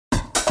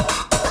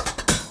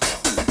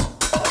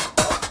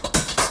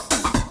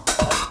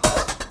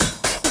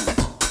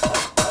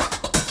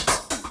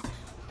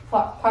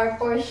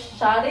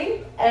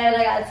Parkboishotty, and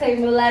I got Tay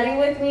Muletti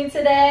with me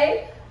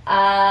today.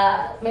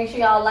 Make sure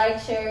y'all like,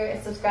 share,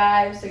 and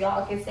subscribe so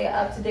y'all can stay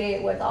up to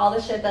date with all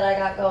the shit that I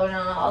got going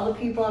on, all the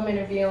people I'm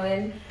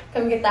interviewing.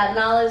 Come get that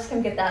knowledge,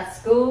 come get that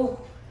scoop.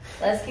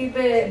 Let's keep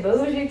it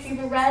bougie, keep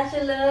it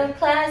ratchet, little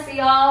classy,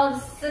 y'all.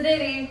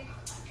 Seidditty.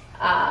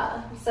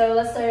 So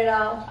let's start it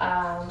off.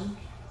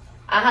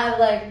 I have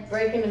like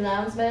breaking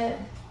announcement.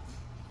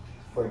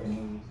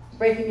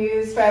 Breaking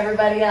news for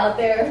everybody out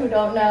there who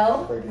don't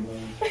know. Breaking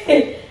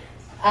news.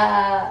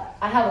 I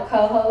have a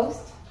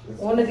co-host.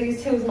 One of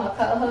these two is my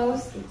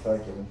co-host.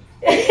 But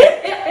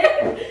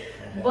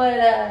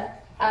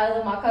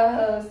my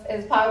co-host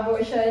is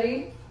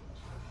Parkboishotty.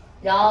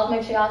 Y'all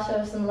make sure y'all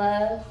show some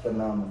love.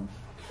 Phenomenal.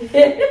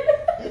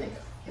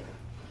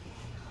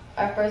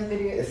 Our first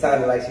video. It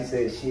sounded like she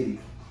said shitty.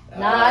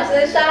 Nah, I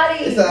said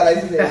shoddy. It sounded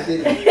like she said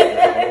shitty.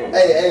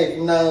 Hey,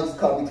 from now on, just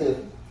call me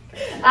Clifford.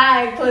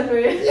 Alright,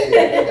 Klifford. Yeah,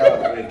 red dog.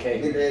 With a K.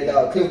 Big red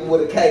dog. Clifford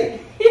with a K.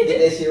 Get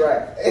that shit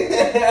right.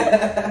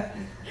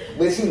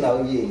 But you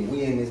know, yeah,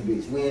 we in this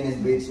bitch.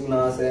 You know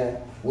what I'm saying?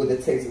 With the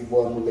Texas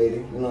boy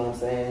Muletti. You know what I'm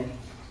saying?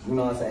 You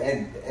know what I'm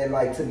saying? And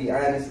like, to be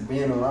honest,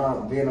 being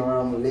around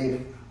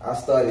Muletti, I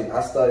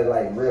started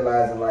like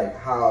realizing like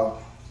how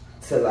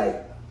to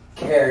like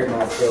carry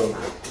myself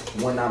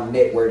when I'm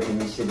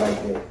networking and shit like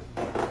that.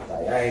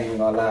 Like, I ain't even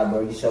gonna lie,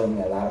 bro. You showed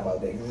me a lot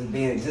about that.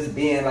 Just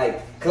being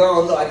like, cause I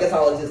don't know. I guess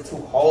I was just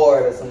too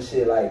hard or some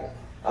shit. Like,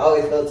 I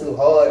always felt too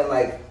hard and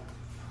like,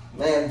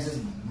 man, just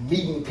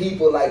meeting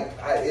people. Like,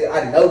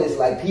 I noticed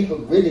like people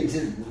really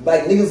just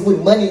like niggas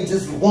with money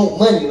just want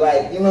money.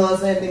 Like, you know what I'm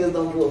saying? Niggas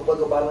don't give a fuck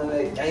about none of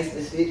that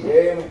gangster shit. You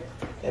hear me?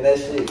 And that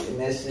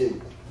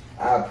shit.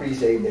 I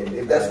appreciate that.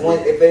 If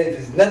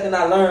there's nothing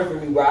I learned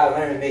from you, bro, I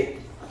learned that.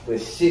 But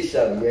shit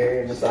show, you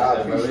hear me? So I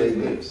appreciate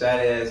it.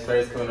 Shotty ass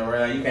first coming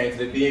around. You came to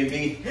the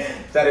B&B.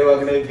 Shotty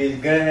walking that bitch,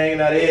 gun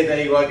hanging out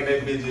everything. You walking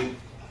that bitch.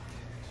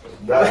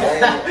 Bro,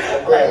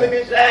 look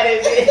at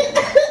Shotty.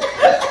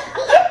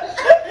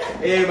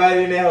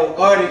 Everybody in that whole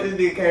artist, this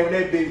nigga came with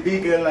that big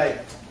beaker like,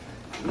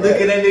 look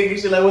at that nigga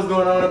shit like, what's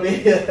going on up in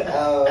here? I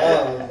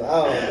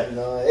don't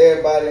know.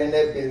 Everybody in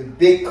that bitch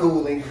big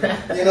cooling.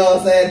 You know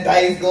what I'm saying?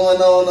 Dice going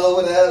on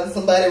over there.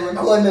 Somebody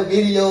recording a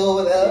video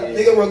over there. Yeah.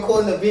 Nigga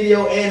recording a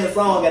video and a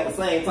song at the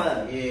same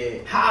time.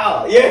 Yeah.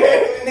 How? Yeah.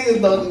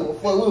 Niggas don't give a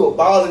fuck. We were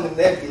balling in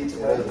that bitch,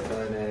 bro. That was a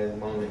fun ass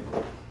moment.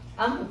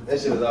 That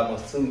shit was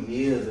almost 2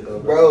 years ago,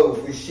 bro.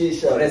 For shit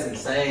show. Oh, that's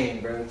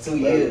insane, bro. 2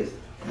 years.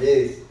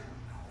 Yes.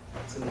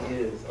 2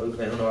 years. Oh, you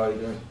playing already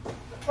doing?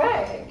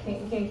 Right.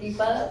 Can't keep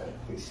up.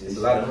 It's a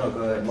lot of them. Go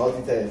ahead.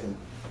 Multitasking.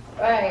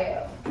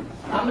 Right.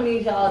 I'm gonna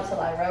need y'all to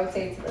like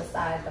rotate to the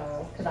side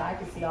though, cause I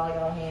can see all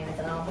y'all hands,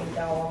 and I don't think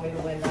y'all want me to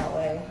win that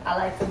way. I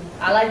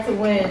like to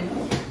win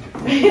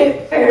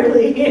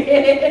fairly.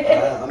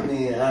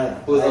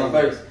 Who's on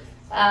first?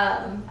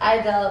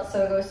 I dealt,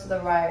 so it goes to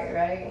the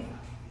right?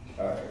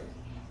 Alright.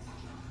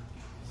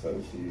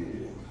 So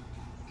shit.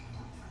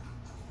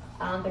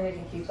 I don't think we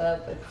can keep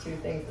up with two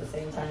things at the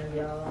same time,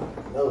 y'all.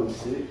 No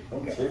shit.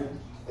 I'm sure.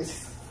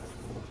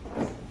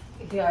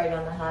 You already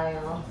on the high,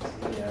 y'all.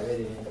 Yeah, I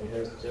already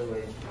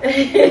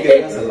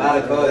That's a lot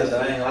of cards, though.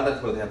 I ain't I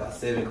supposed to have about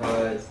 7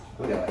 cards.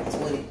 We got like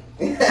 20.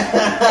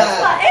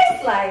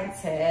 It's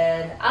like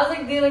 10. I was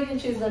like, dealer can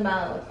choose the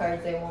amount of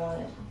cards they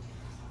want.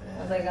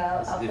 I was like,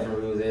 I'll different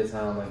rules every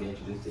time I get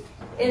introduced to it.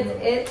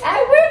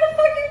 Where the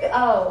fuck is it?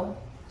 Oh.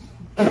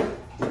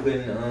 We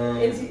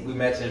putting, we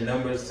matching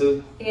numbers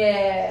too?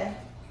 Yeah.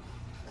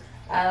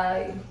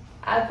 I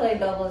play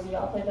doubles.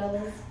 Y'all play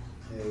doubles?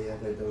 Yeah, I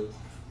play doubles.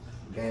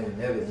 Game will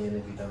never end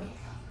if you don't.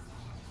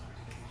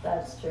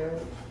 That's true.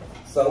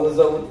 So what's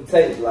up with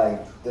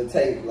the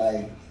tape?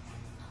 Like,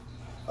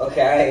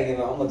 okay, I ain't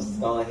even, I'm gonna just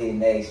go ahead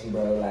and ask you,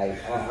 bro. Like,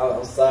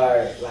 I'm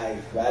sorry, like,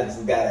 I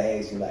just gotta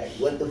ask you, like,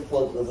 what the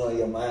fuck was on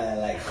your mind?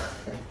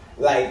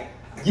 Like,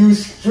 you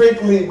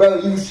strictly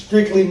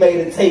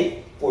made a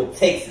tape for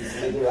Texas,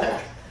 nigga.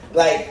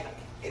 Like,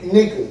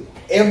 nigga,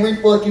 every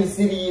fucking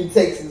city in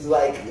Texas,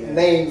 like,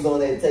 names on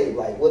that tape.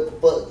 Like, what the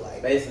fuck?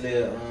 Like,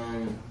 basically,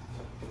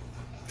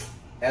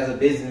 as a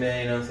businessman,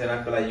 you know what I'm saying,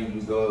 I feel like you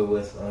go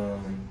with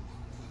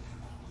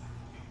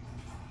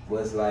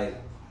what's like,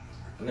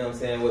 you know what I'm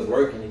saying, what's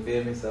working, you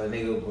feel me? So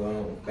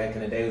nigga, back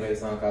in the day we made a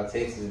song called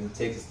Texas and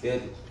Texas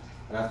Seidditty.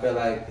 And I felt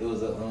like it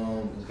was a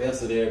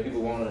vessel there.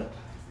 People want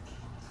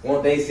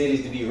their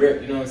cities to be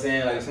ripped, you know what I'm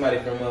saying? Like somebody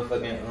from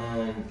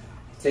motherfucking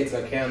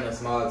Texarkana, a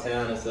small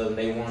town or something,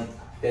 they want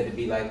that to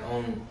be like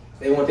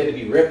they want that to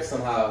be ripped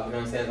somehow, you know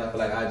what I'm saying? So I feel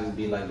like I just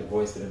be like the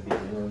voice of the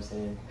people, you know what I'm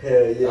saying?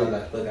 Hell yeah. So I was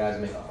like, fuck, I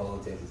just make a whole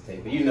Texas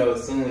tape. But you know,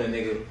 soon a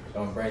nigga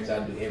gonna branch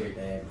out and do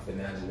everything, but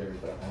now just every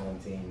for the home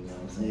team, you know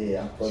what I'm saying?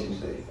 Yeah, I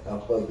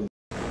fuck with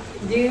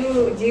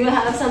it. Do you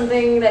have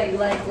something that you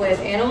like with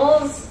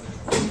animals?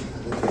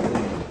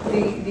 Do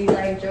you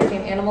like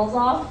jerking animals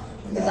off?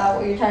 Is that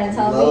what you're trying to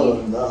tell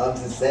me? No, I'm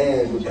just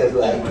saying because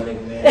like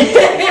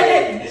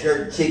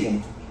jerk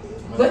chicken.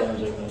 What?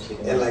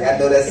 And like I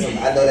know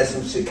that's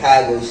some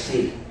Chicago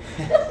shit.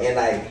 And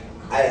like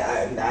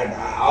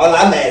I all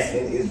I'm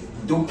asking is,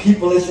 do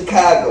people in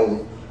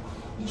Chicago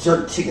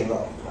jerk chicken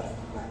off?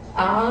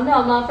 I don't know.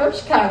 I'm not from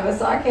Chicago,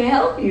 so I can't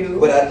help you.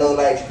 But I know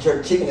like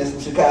jerk chicken is some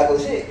Chicago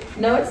shit.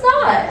 No, it's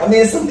not. I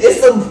mean,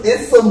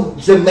 it's some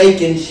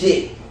Jamaican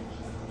shit.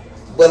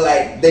 But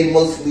like they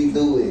mostly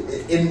do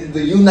it in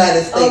the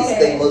United States. Okay.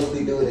 They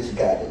mostly do it in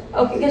Chicago.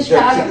 Okay, because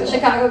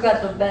Chicago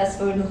got the best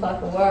food in the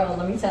fucking world.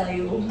 Let me tell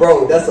you.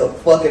 Bro, that's a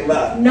fucking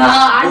lie. No,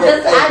 I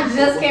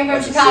just came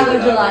from Chicago,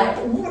 July.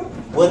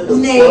 What the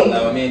Name. fuck?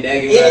 No, I mean,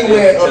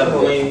 Anywhere up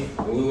California.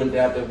 When we went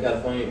out there to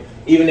California,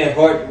 even at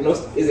Hart,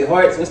 is it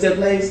Hart's? What's that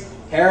place?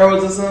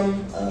 Harold's or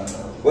something?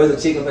 Where's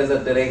the chicken place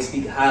up there? They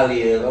speak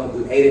highly of.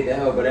 We ate it that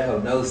hoe, but that hoe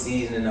no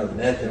seasoning, no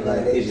nothing.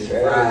 Like it's just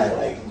fried.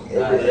 Like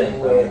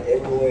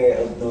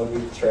everywhere up north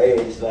is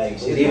trash. Like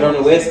shit, even on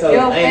the West Coast,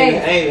 I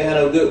ain't even had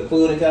no good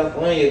food in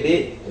California,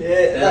 bitch.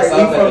 Yeah, like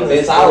we from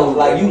the South.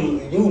 Like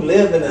you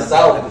live in the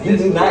South. You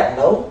do not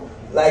know.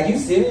 Like you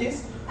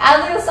serious? I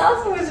think the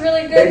South food is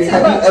really good Baby, too.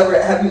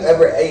 have you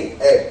ever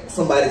ate at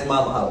somebody's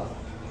mama house?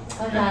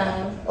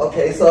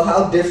 Okay, so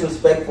how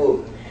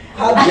disrespectful?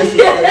 How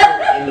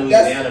disrespectful? In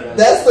Louisiana,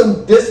 that's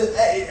some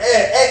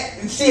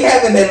disrespect. She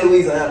having that in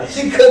Louisiana.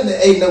 She couldn't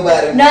have ate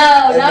nobody.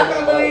 No, not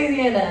from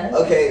Louisiana.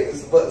 Okay,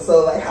 but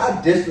so like how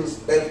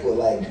disrespectful?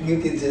 Like you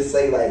could just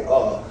say like,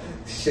 oh,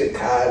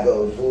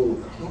 Chicago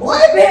food.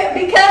 What?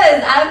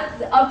 Because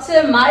up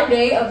to my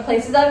day of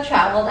places I've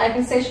traveled, I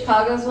can say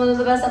Chicago is one of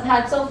the best I've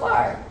had so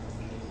far.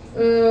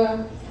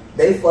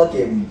 They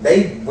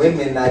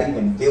women not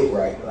even built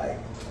right. Like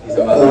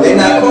they're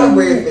not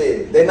cornbread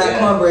fed. They're not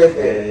cornbread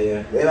fed.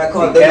 Yeah. They're not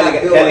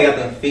cornbread. Cali got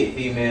them fit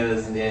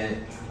females, and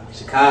then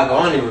Chicago. I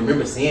don't even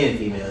remember seeing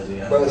females. You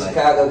know, bro, like,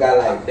 Chicago got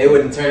like they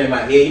wouldn't turn in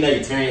my head. You know,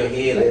 you turn your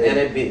head like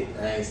that bit.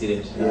 I ain't see that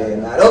in Chicago. Yeah,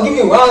 nah, don't get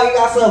me wrong. You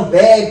got some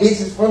bad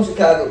bitches from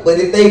Chicago, but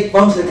if they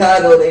from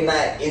Chicago, they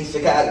not in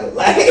Chicago.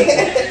 Like,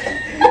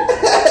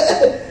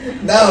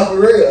 no, for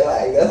real.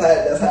 Like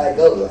that's how it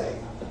goes. Like.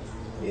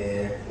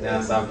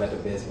 Down south got the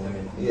best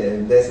women. Yeah,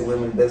 best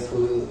women, best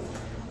food.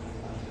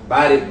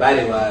 Body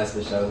wise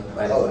for sure.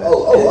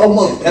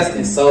 Almost. That's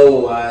in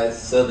soul wise,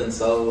 southern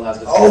soul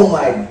hospitality. Oh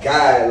my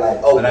god,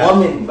 like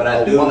woman. But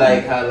I do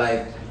like how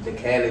like the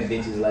Cali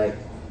bitches like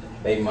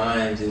they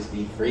mind just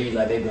be free,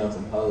 like they be on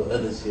some whole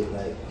other shit,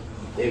 like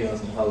they be on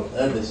some whole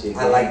other shit.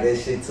 I like that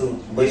shit too.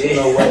 But you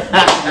know what?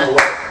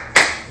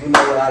 You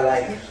know what I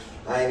like?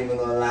 I ain't even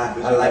gonna lie.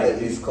 I like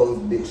an East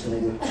Coast bitch,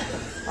 nigga.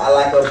 I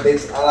like a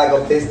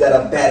bitch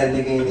that'll bat a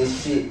nigga in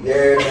this shit. You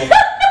heard me?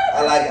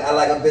 I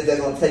like a bitch that's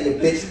gonna tell you,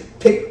 bitch,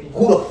 pick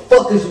who the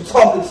fuck is you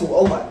talking to?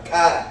 Oh my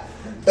god,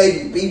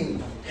 baby, beat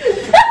me,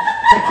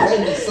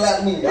 baby,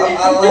 slap me. I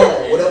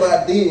lied. Whatever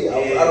I did, I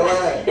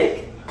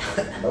lied.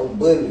 No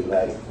bully,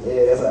 like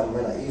that's how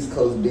man, an East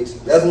Coast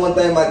bitch. That's one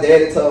thing my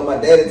daddy told me.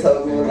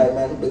 Like,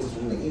 man, them bitches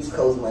from the East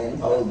Coast,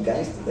 man, all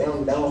gangsters. They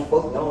don't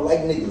like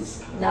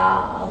niggas.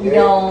 Nah, we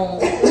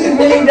don't. We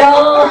really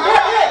don't.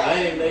 I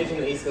ain't even from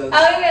the East Coast.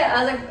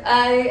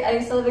 I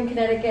used to live in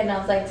Connecticut, and I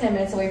was like 10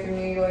 minutes away from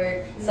New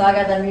York, so I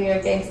got that New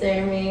York gangster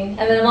in me. And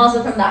then I'm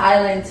also from the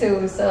island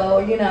too, so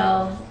you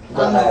know.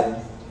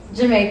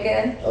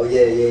 Jamaica. Oh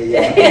yeah.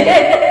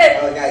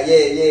 Oh god,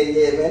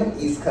 yeah, man. Them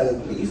East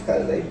Coast,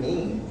 they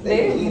mean. We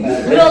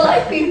don't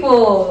like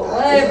people.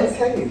 What?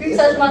 Okay. If you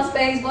touch my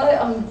space, what?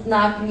 I'm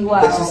knocking you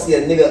out. But you see,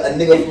 a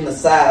nigga from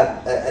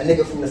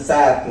the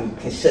side,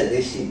 can shut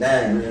this shit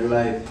down. Real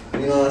life.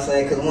 You know what I'm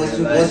saying? Because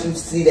once you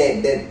see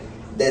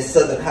that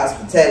southern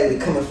hospitality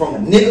coming from a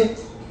nigga,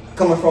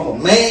 coming from a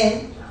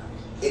man,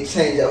 it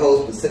changed your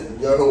whole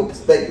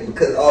perspective.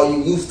 Because all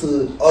you used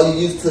to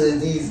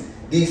is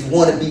these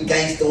wannabe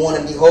gangster,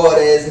 wannabe hard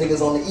ass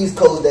niggas on the East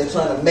Coast that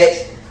trying to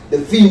match the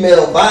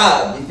female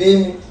vibe. You feel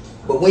me?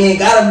 But we ain't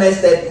gotta match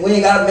that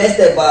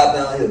vibe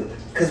down here.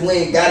 Cause we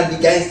ain't gotta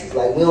be gangsters.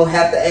 Like we don't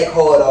have to act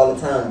hard all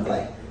the time.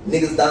 Like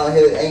niggas down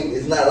here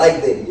it's not like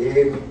that. You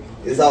hear me?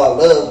 It's all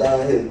love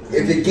down here.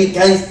 If it get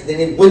gangster, then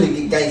it really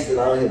get gangster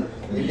down here.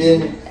 You feel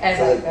me?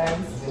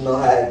 You know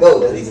how it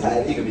goes. That's how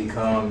it is. You can be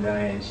calm down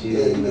and chill.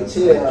 Yeah, you can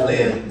chill.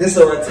 This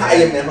a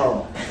retirement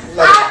home.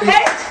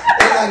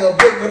 Like a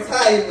big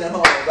retirement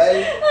home,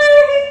 baby.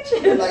 I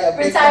hate you. Like a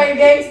retired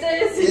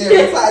gangsters.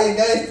 Yeah, retired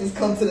gangsters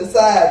come to the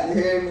side. You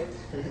hear me?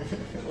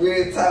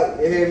 Real talk.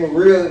 You hear me?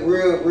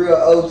 Real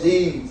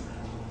OGs.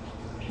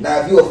 Now,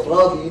 if you a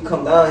flunky, you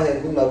come down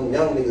here. You know,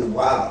 young niggas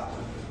wild.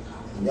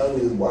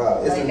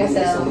 It's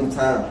a new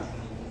time.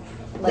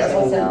 Like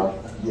yourself.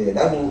 Yeah,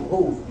 that's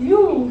who?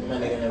 You. My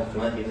nigga never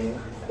flunky, nigga.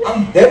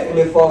 I'm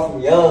definitely far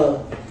from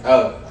young.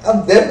 Oh.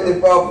 I'm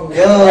definitely far from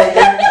young.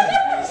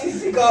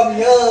 She called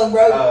me young,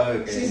 bro. Oh,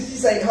 okay. She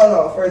say, hold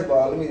on. First of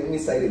all, let me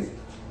say this.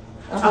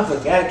 I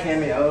forgot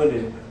Cammy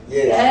older.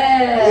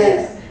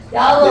 Yes.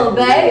 Y'all little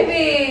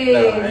baby. No,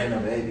 I ain't no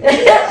baby. Right?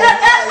 You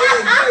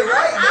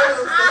know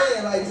what I'm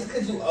saying? Like, just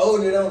because you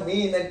older don't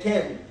mean that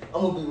can't.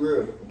 I'm going to be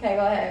real. Okay,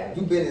 go ahead.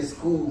 You've been in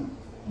school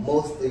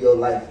most of your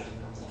life.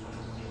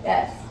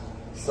 Yes.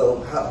 So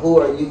who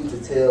are you to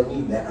tell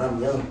me that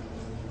I'm young?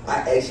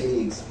 I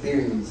actually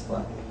experienced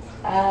life.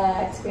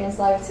 Experienced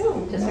life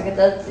too. Just because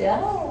that's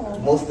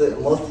Most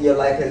of your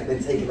life has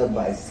been taken up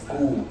by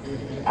school.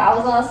 I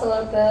was also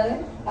a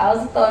thug. I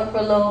was a thug for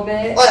a little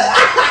bit. What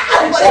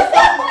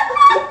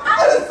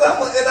is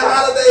summer in the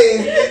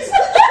holidays, bitch?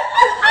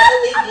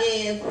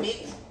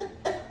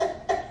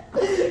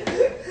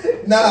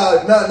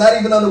 No, not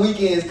even on the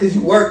weekends, cause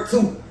you work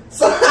too.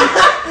 So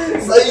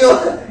you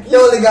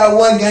only got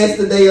one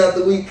gangster day of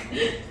the week.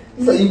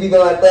 So you be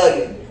going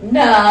thugging.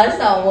 Nah, it's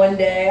not one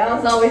day. I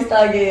was always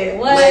thugging.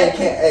 What? Man,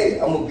 hey,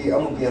 I'm gonna be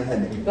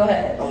 100. Go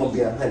ahead. I'm gonna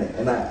be 100,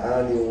 and I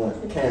don't even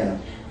want Cam.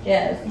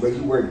 Yes. But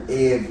you work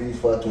every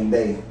fucking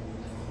day.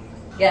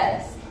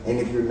 Yes. And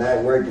if you're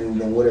not working,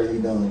 then what are you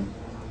doing?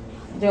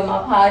 Doing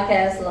my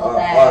podcast a little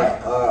thing.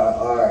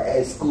 Or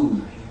at school.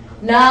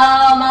 No,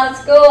 I'm out of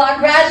school. I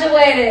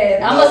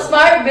graduated. I'm a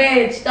smart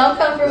bitch. Don't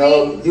come for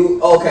me. You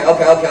okay.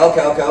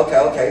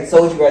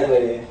 So what you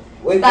graduated in?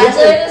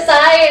 Bachelor of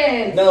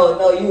Science. No, I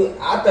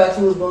thought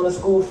you was going to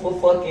school for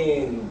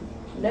fucking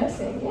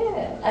nursing.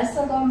 Yeah, I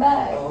still going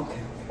back. Oh,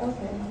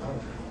 okay.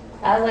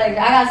 I was like,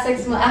 I got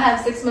 6 months. I have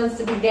 6 months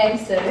to be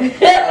gangster.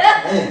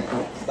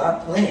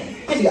 Stop playing.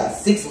 She got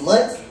 6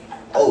 months.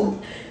 Oh,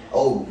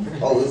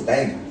 it's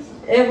dangerous.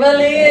 It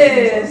really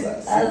is.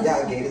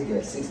 Y'all gave this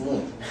girl 6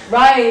 months.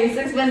 Right,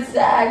 6 months to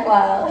act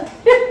wild.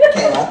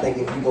 Cam, I think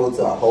if you go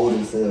to a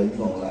holding cell, you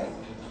gonna like.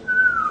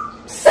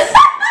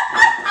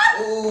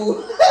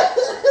 Ooh.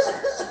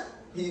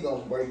 He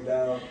gonna break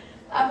down.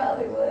 I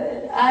probably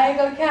would. I ain't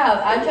gonna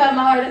cap. I tried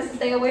my hardest to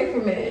stay away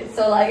from it.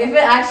 So like, if it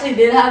actually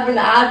did happen,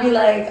 I'd be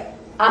like,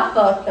 I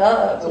fucked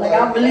up. Like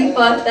I really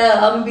fucked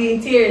up. I'm gonna be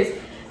in tears.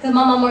 Cause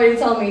my mom already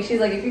told me, she's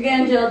like, if you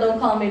get in jail, don't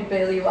call me to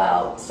bail you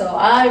out. So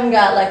I even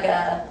got like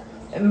a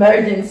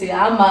emergency.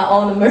 I'm my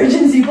own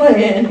emergency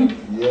plan.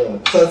 Yeah.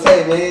 So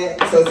Tay, man.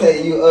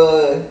 You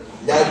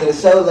y'all did a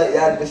show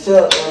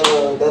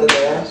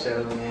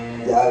Show, man.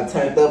 Y'all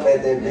turned up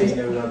at that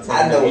bitch.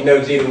 I know. You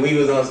know, G, we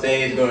was on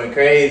stage going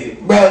crazy.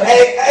 Bro,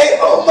 hey,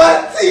 on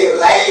my tea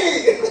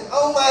lady.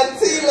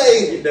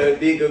 You know,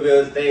 D could be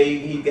on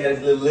stage. He got his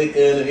little liquor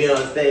and be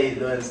on stage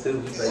doing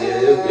stupid. So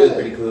yeah, it was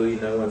pretty cool. You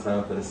know, one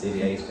time for the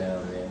City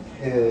H-Town, man.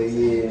 Hell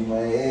yeah,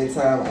 man. Every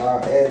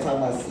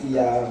time I see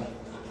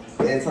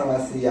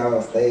y'all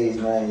on stage,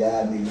 man,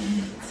 y'all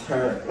niggas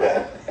turn.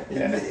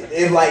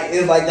 It's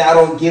like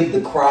y'all don't give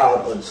the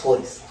crowd a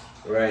choice.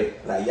 Right.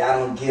 Like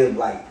y'all don't give,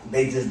 like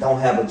they just don't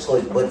have a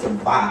choice but to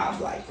vibe,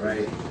 like.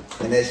 Right.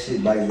 And that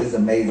shit, like, it's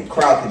amazing.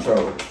 Crowd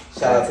control.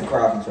 Shout out to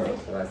crowd control.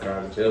 I like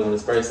crowd control. One of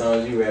the first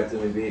songs you rapped to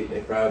me, bitch,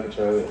 that crowd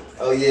control.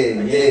 Oh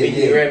yeah, like, yeah.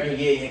 You rapping, you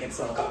get a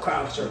song called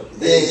Crowd Control.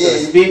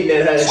 Yeah. Spitting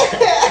that.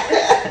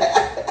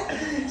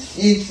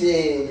 Shit,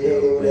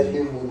 that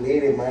bitch was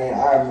lit, man. I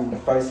remember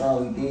the first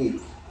song we did.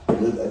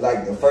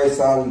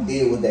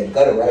 Was that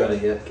gutter, right? Gutter,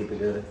 yeah, keep it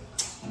gutter.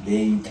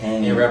 Then you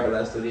came in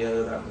Rap-A-Lot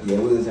Studios. Yeah,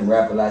 we was in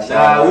Rap-A-Lot.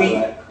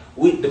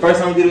 The first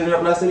song we did was in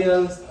Rap-A-Lot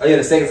Studios. Oh yeah,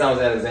 the second song was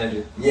at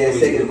Alexandria. Yeah, the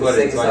second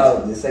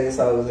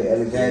song was at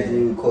Alexandria.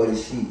 We recorded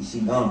She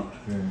Gone.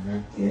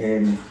 You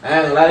heard me? I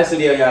ain't gonna lie, the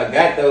studio y'all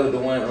got though, the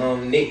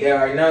one Nick got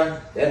right now,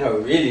 that hoe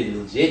really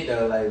legit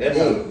though. Like that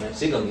hoe, man,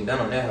 she gonna get done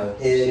on that hoe.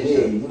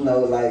 Yeah. You know,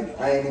 like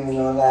I ain't even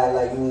gonna lie,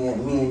 like me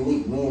and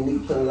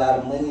Nick put a lot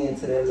of money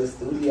into that little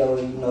studio,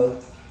 and you know.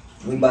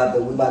 We about to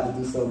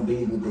do something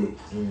big with it.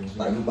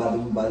 Like we about to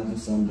do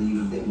something big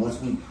with it. We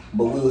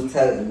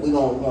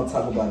gonna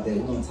talk about that.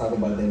 We're gonna talk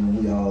about that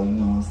when we all, you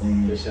know what I'm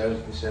saying? For sure.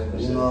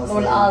 You know what I'm saying?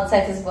 When all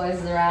Texas boys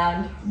is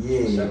around. Yeah,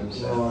 you know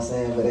what I'm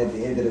saying? But at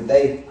the end of the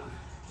day,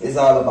 it's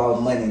all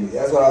about money.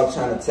 That's what I was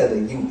trying to tell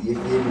the youth. You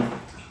feel me?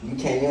 You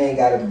ain't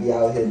gotta be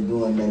out here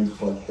doing nothing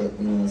fucked up.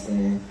 You know what I'm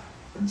saying?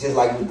 Just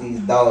like with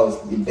these dogs,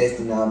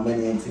 investing our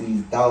money into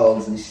these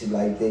dogs and shit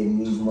like that,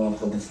 and these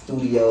motherfucking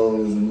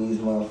studios and these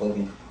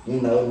motherfucking. You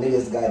know,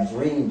 niggas got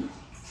dreams.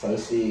 So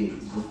shit,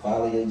 just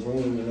follow your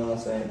dream, you know what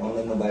I'm saying? Don't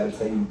let nobody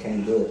tell you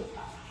can't do it.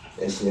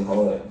 That shit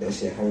hard. That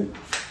shit hurt.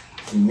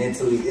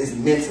 It's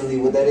mentally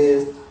what that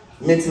is.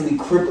 Mentally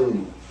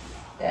crippling.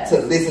 Yeah.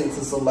 To listen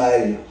to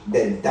somebody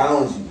that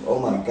downs you. Oh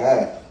my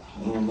God.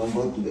 Don't go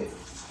through that.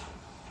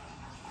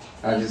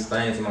 I was just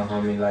saying to my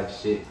homie, like,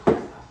 shit.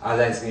 I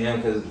was asking him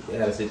because he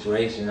had a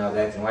situation. I was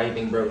asking, why you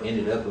think bro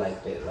ended up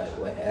like that? Like,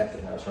 what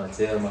happened? I was trying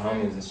to tell my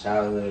homie it was his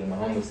childhood. And my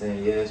homie was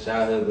saying, yeah, it's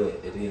childhood, but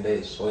at the end of the day,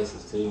 it's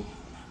choices too.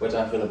 What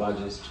y'all feel about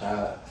just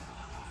child?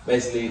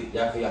 Basically,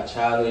 y'all feel your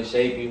childhood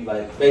shape you?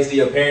 Like, basically,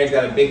 your parents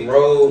got a big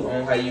role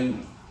on how the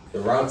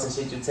routes and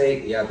shit you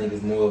take. Y'all think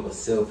it's more of a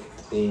self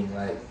thing,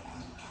 like,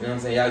 you know what I'm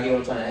saying? Y'all get what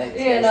I'm trying to ask?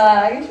 Yeah, no,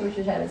 I get what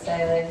you're trying to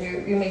say. Like,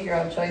 you make your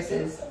own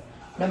choices.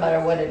 No matter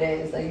what it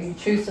is, like you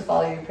choose to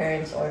follow your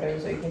parents'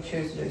 orders, or you can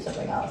choose to do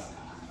something else.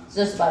 It's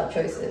just about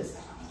choices.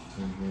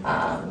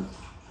 I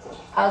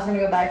was gonna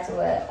go back to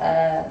what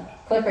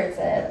Klifford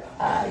said.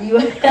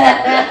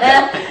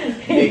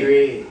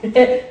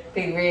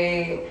 Big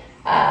Red.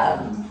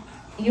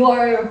 You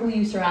are who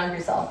you surround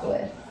yourself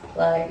with.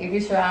 Like if you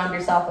surround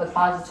yourself with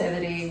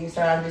positivity, you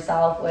surround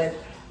yourself with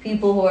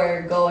people who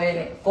are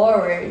going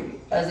forward,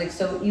 I was like,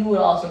 so you would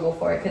also go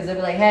for it, because they'd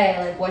be like, hey,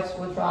 like what's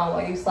wrong?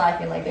 Why are you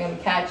slacking? Like they're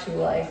gonna catch you.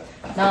 Like,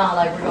 nah,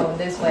 like we're going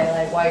this way.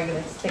 Like why are you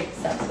gonna take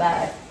steps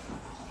back?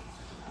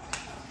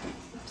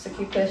 So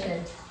keep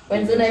pushing.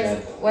 When's the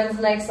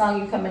next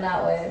song you coming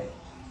out with?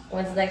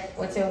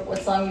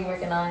 What song you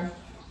working on?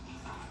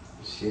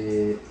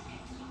 Shit.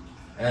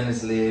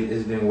 Honestly,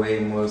 it's been way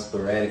more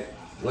sporadic.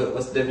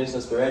 What's the definition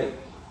of sporadic?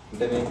 What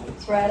that mean?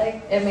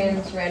 Sporadic? It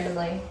means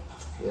randomly.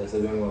 Yeah, so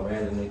it's been more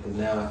randomly because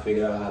now I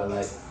figured out how to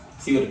like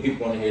see what the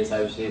people want to hear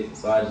type shit.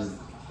 So I just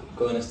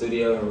go in the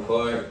studio and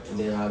record, and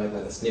then I make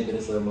like a snippet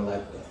or something, or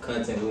like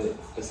content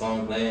with the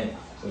song playing.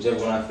 Whichever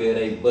one I feel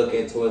they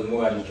bucket towards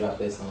more, I just drop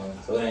that song.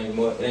 So it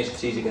ain't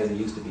strategic as it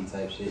used to be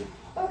type shit.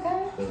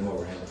 Okay. It's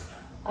more random.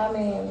 I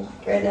mean,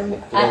 random.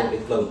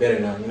 It flows better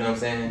now, you know what I'm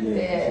saying?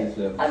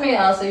 Yeah. I mean,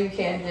 also you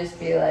can't just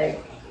be like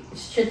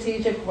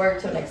strategic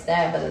work to an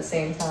extent, but at the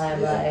same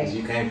time, like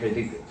you can't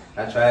predict it.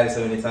 I tried it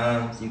so many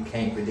times. You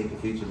can't predict the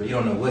future, but you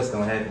don't know what's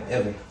gonna happen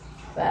ever.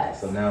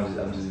 Facts. So now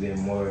I'm just being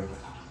more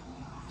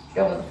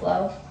go with the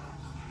flow.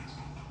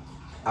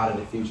 Out of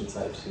the future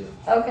type shit.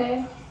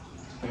 Okay.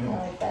 I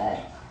like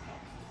that.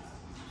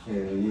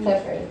 Yeah.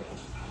 Clifford.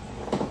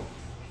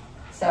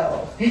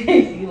 So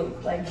you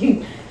look like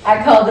you.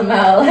 I called him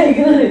out like.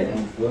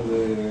 Yes,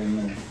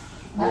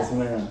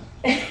 ma'am.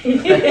 Yes,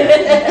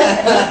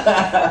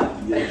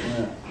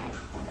 ma'am.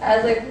 I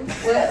was like,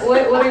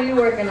 what are you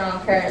working on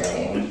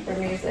currently for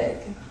music?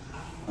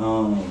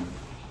 I'm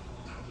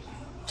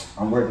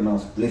working on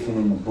spliffing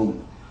in the booth.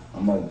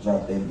 I'm about to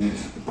drop that bitch.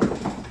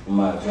 I'm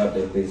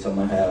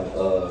gonna have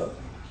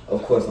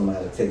of course I'm gonna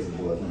have Texas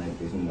boys on that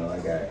bitch. You know,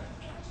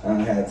 I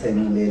don't have Tay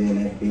Muletti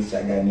in that bitch.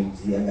 I got Nick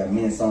G. I got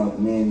me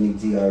and Nick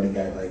G already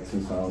got like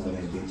 2 songs on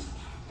that bitch.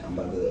 I'm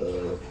about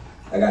to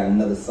I got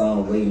another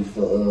song waiting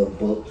for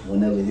Book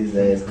whenever his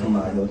ass come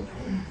out here.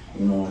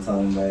 You know what I'm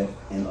talking about?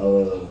 And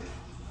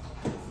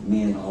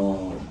me and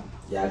y'all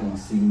gonna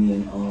see me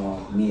and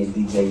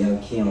DJ Young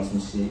Key on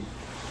some shit.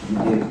 We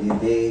did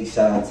big.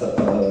 Shout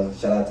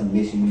out to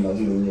Mission, you know,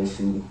 he the real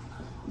shooter.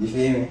 You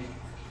feel me?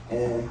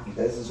 And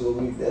that's just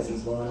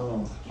what's going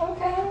on.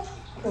 Okay.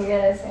 Can we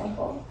get a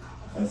sample?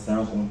 A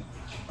sample?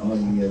 I'm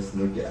gonna give you a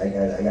snippet. I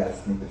got a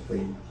snippet for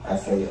you. I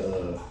say,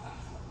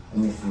 let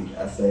me see.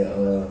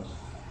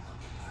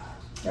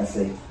 I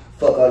say,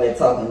 fuck all that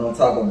talking, don't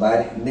talk about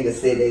it. Nigga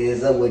said that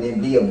it's up with it,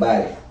 be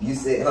about it. You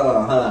said, hold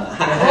on. Oh,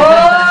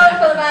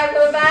 pull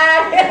it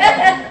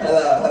back.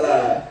 Hold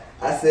on.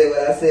 I said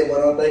what I said, but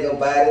don't think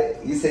about it.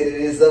 You said it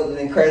is up and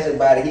then crash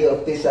about it. He a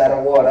fish out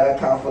of water. I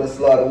count for the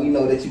slaughter. We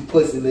know that you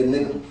pussy little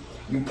nigga.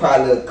 You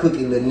probably a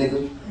cookie little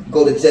nigga.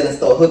 Go to jail and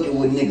start hooking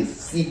with niggas.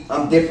 See,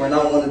 I'm different.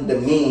 I'm one of the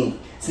men.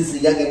 Since a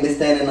youngin' been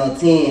standing on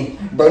 10.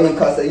 Burning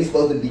cause say you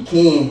supposed to be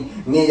king.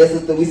 Me and your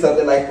sister, we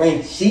something like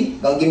friends. She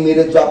gon' give me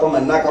the drop. I'ma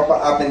knock off her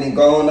op and then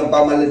go on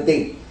about my little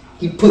date.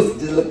 He pussy,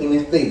 just look in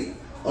his face.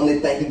 Only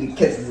thing he can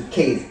catch is a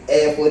case.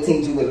 Add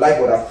 14 you with life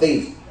with our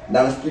face.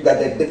 Down the street, got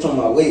that bitch on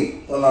my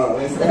way. Hold on,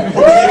 let me stop.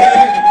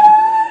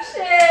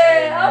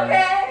 Shit,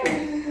 okay.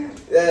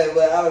 Yeah,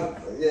 but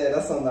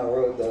that's something I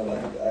wrote though.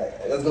 Like,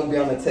 that's gonna be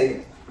on the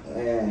tape.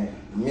 And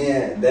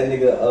man, that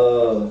nigga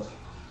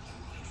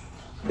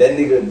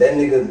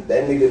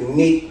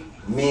Nick,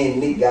 me and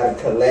Nick got a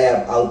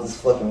collab out this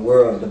fucking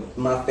world.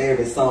 My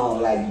favorite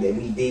song like that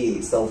we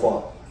did so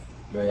far.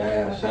 Bro,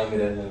 y'all gotta show me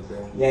that nigga, bro.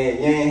 You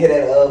ain't hear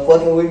that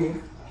fucking with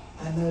me?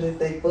 I know that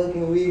they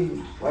fucking with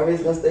me. My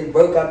wrist gonna stay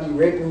broke. I be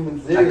ripping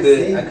with zero. I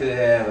could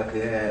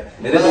have.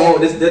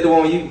 This the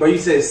one you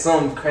said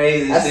some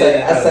crazy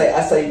shit.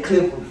 I say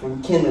Clifford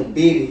from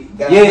Seidditty.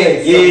 Yeah.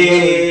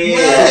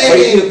 But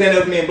you could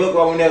up me in book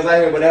when they was out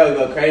here, but that would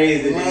go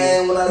crazy.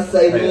 Man, when I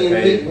say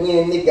me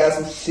and Nick got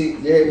some shit,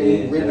 you hear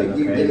me? We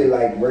really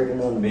like working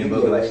on the me and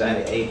book like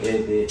Shiny 8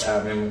 that bitch. I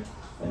remember.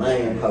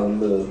 Man, how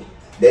love.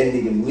 That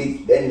nigga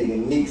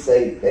Nick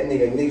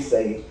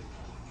say.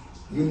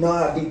 You know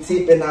I be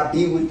tipping, I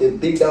be with the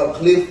big dog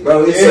Cliff.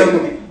 Bro, it's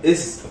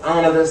I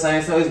don't know if that's the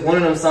same song. It's one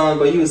of them songs,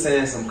 but you was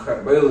saying some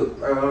crap, bro.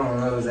 I don't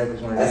know exactly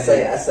which one. I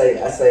say,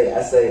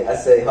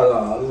 hold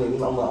on,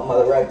 I'm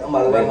about to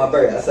write my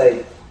bird. I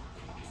say,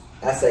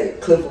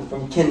 Clifford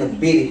from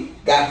Seidditty,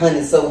 got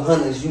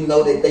hundreds, you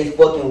know that they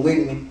fucking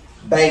with me.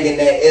 Banging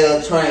that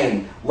L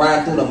train,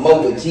 riding through the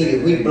motor G,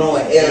 we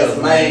blowing L's,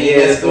 man.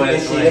 Yeah, that's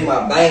shit in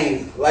my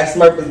veins. Like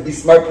Smurfers be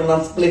smurfing,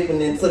 I'm spliffing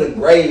into the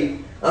grave.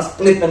 I'm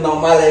spliffing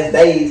on my last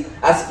days.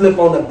 I spliff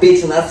on the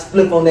bitch and I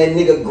spliff on that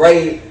nigga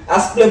grave. I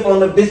spliff on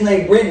the bitch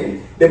named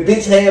Brittany. The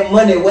bitch had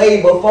money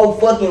way before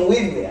fucking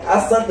with me. I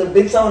sent the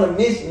bitch on a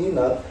mission, you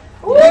know.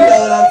 You know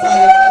what I'm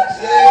talking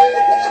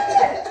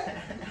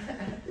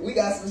about. We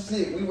got some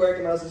shit. We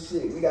working on some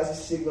shit. We got some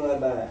shit going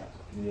down.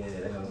 Yeah,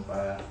 that was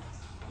fire.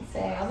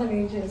 Saying, I'm gonna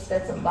need you to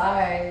spit some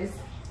bars.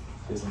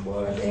 Spit some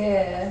bars.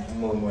 Yeah.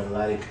 More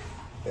melodic.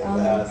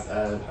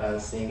 I'll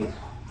sing it.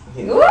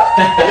 I'll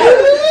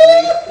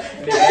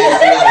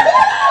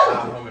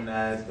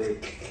harmonize, but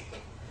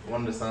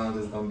one of the songs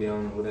is gonna be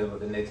on whatever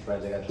the next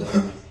project I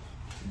drop.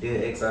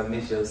 Dear ex, I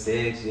miss your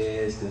sex,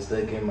 yeah. Still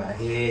stuck in my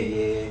head,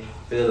 yeah.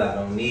 Feel I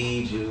don't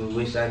need you.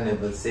 Wish I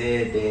never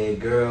said that.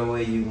 Girl,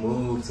 where you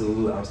moved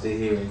to? I'm still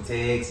here in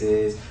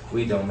Texas.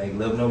 We don't make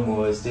love no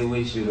more. Still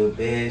wish you the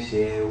best,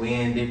 yeah. We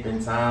in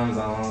different time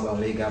zones.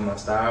 Only got my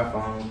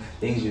styrofoam.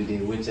 Things you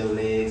did with your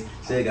legs.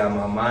 Still got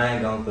my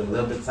mind gone. For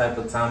love the type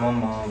of time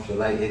I'm on. Feel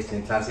like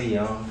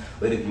Extentacion.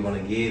 But if you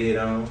wanna get it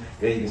on,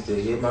 girl, you can still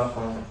hit my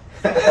phone.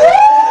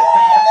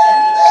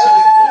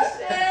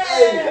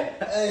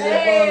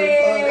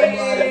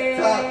 Hey,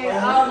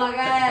 oh my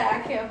god,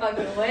 I can't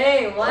fucking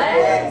wait. What?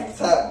 That's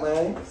top,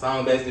 man.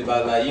 Song basically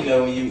about like, you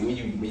know, when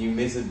you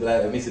miss a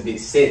big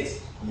set,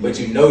 but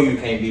you know you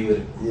can't be with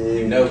it. Yeah.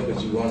 You know,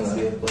 but you wanna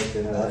still fuck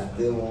it. I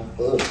still want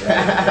fuck.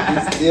 You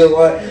still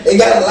want. They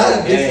got a lot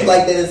of bitches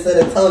like that in San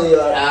Antonio.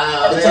 Like,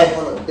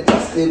 bitch, I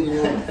still be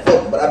wanting to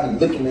fuck, but I be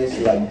looking at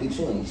shit like, bitch,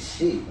 you ain't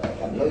shit. Like,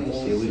 I know you ain't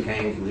shit.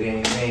 We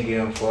ain't get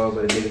them far,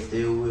 but a nigga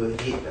still will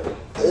hit though.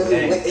 You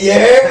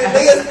heard me?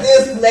 Nigga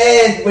still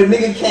smash, but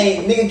nigga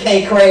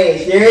can't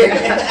crash. You heard me?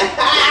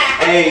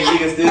 Hey,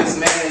 nigga still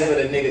smash, but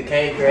a nigga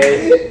can't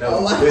crash. No,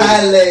 on my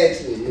highlight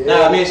shit. Yeah.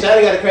 Nah, I mean,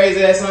 Shawty got a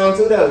crazy ass song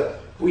too though.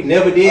 We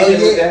never did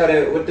with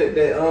that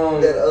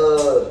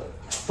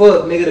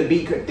fuck nigga the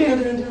beat.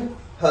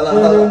 Hold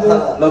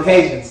on.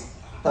 Locations.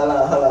 Hold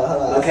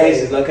on.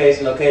 Location.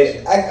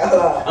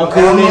 I'm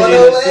cool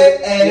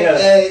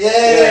Yeah.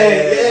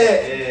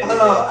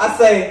 Hold on. I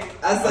say.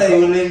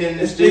 Coolin' in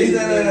the streets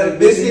and the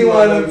bitch, she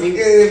wanna be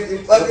good. If you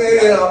fucking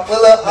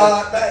pull up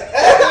all night.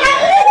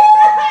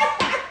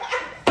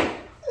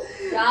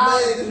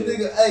 Man, this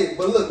nigga, hey,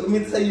 but look, let me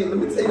tell you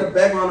the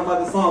background about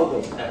the song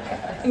though.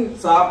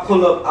 So I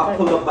pull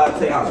up by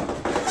Tay house.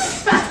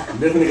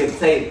 This nigga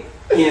Tay,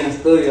 he in the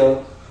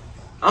studio.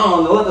 I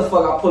don't know what the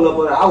fuck I pull up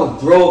on. I was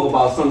drove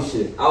about some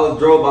shit. I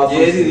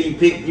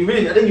think you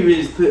really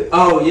just put,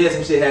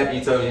 some shit happened,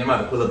 you told me, I'm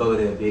about to pull up over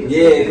there, bitch.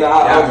 Yeah,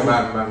 I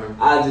remember.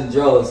 I just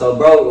drove. So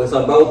bro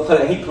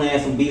he playing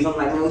some beats. I'm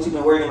like, man, what you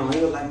been working on? He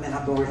was like, man,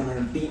 I've been working on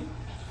a beat.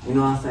 You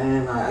know what I'm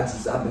saying?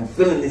 I've been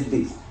feeling this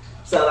beat.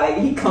 So like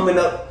he coming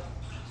up.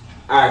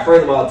 Alright,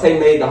 first of all, Tay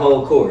made the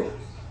whole chorus.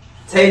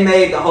 He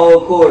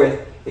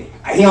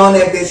on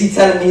that bitch, he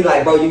telling me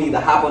like, bro, you need to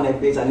hop on that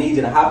bitch. I need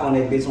you to hop on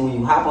that bitch. When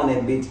you hop on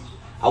that bitch,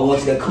 I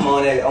want you to come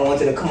on that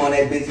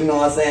bitch, you know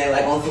what I'm saying?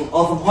 Like on some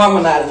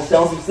harmonizing shit,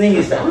 on some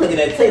singing shit. I'm looking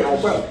at Tay like,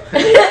 bro.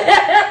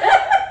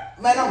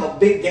 Man, I'm a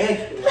big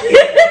gangster.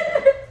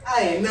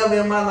 I ain't never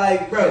in my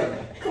life, bro.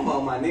 Come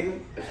on, my nigga.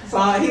 So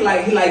he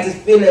like just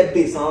feel that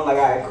bitch. So I'm like,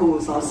 alright, cool.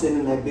 So I'm sitting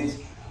in that bitch.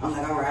 I'm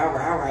like, all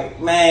right.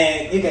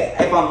 Man,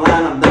 if I'm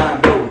lying, I'm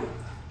dying, bro.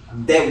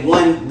 That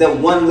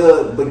one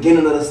little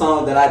beginning of the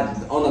song that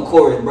on the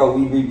chorus, bro,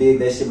 we redid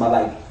that shit by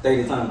like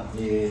 30 times.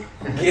 Yeah.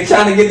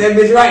 Trying to get that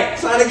bitch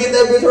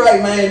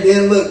right, man.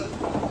 Then look,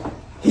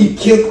 he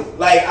killed,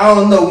 like, I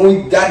don't know,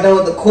 when we got done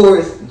with the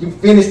chorus, you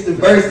finished the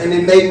verse and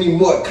it made me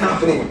more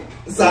confident.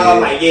 So I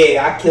was like,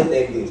 yeah, I killed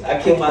that bitch. I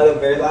killed my little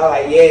verse. I was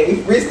like, yeah, we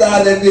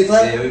freestyled that bitch,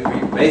 huh? Yeah,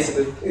 we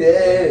basically.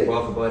 Yeah.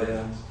 Walk about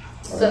it.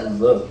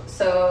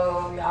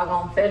 So y'all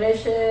gonna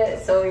finish it?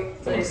 So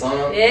the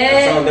song?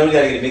 Yeah. The song, then we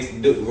gotta get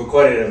it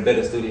recorded in a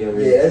better studio.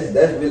 Really. Yeah,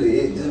 that's really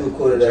it. Just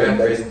recorded at a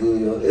better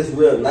studio. It's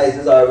real nice.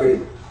 I already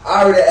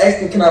asked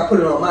him, can I put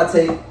it on my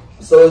tape?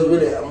 So it's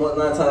really, 9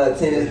 times out of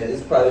 10,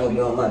 it's probably gonna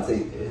be on my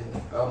tape. Yeah.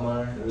 Oh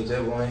man,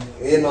 whichever one.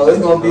 You know, it's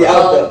gonna be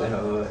out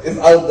there. It's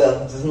out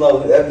there. Just know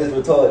that bitch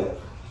retarded.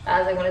 I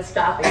was like, when it's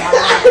stopping,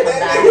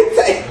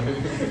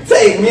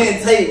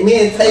 me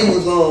and Tay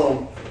was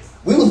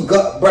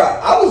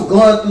I was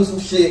going through some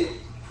shit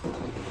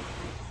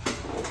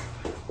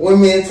when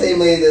me and Tay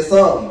made that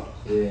song.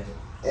 Yeah.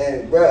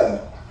 And bruh,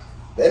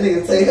 that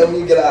nigga Tay helped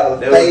me get out of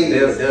the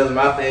phase. That was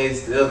my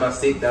phase. That was my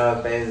sick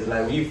dog phase.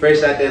 Like when you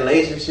fresh out that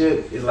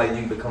relationship, it's like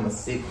you become a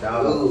sick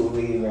dog. Ooh,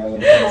 bro.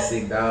 I'm a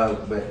sick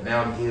dog, but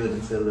now I'm healed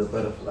into a little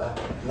butterfly.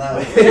 Nah.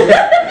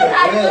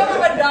 I go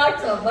from a dog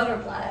to a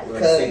butterfly.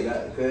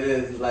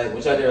 Cause like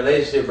when you out that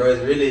relationship, bro,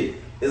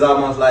 it's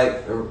almost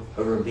like a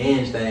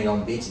revenge thing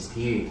on bitches,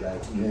 period.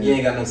 Like you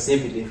ain't got no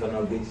sympathy for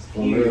no bitches,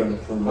 period.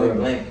 From real.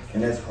 Blank.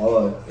 And that's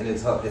hard. And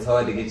it's hard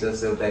to get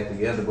yourself back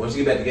together. But once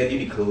you get back together, you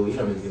be cool. You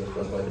don't really give a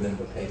fuck about the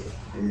number of paper.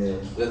 Yeah.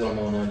 That's what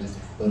I'm on just.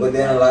 But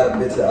then a lot of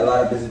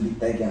bitches be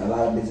thinking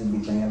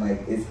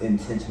like it's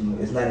intentional.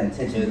 It's not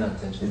intentional.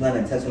 It's not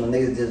intentional.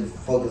 Niggas just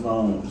focus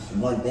on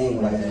one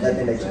thing. Like it's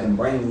nothing that you can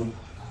bring me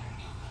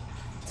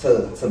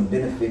to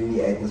benefit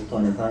me at this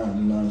point in time.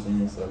 You know what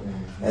I'm saying? So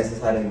that's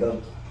just how they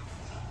go.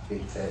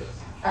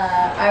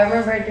 I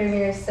remember during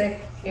your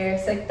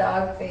sick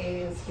dog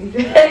phase, you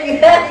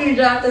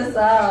dropped a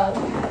song.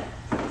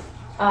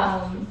 I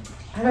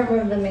don't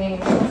remember the name.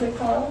 What was it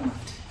called?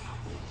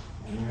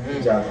 We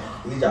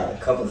dropped a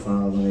couple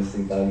songs on this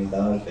sick doggy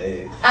dog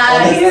phase.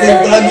 Sick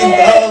doggy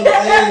dog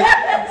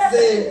phase.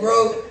 Say, bro,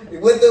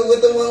 with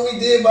the one we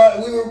did,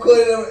 we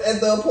recorded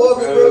at the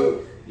apartment,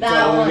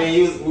 bro.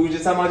 We were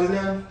just talking about this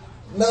now.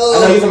 No. I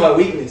know you're talking about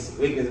weakness.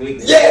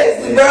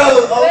 Yes, bro.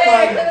 Oh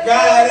my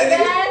God.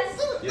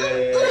 Yeah.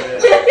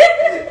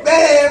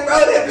 Man, bro,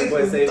 that bitch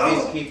Boy was say, dope.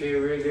 bitch, keep it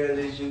real, girl,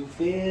 is you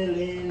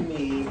feeling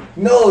me?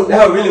 No,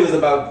 That really was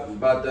about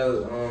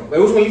the,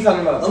 wait, which one you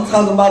talking about? I'm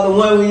talking about the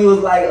one where he was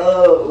like,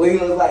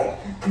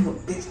 come on,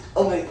 bitch,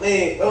 oh my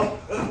leg, hold on.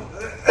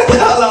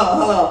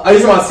 Oh, you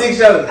talking about 6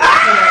 shows?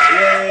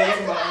 Yeah, you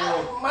talking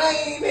about,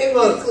 man, that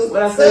bitch was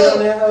What I said on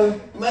that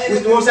hoe? Man,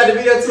 Which one shot the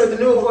video to at the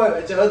new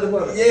apartment, at your other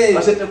apartment? Yeah.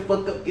 Oh, shut the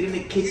fuck up, get in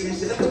the kitchen,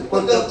 shut the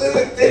fuck up. Yeah.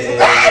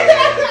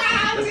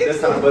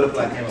 That's how the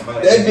butterfly came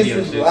about. That bitch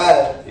was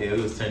wild. Yeah,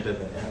 we was turned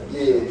up in that.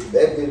 Yeah,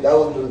 that bitch,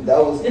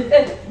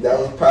 that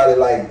was probably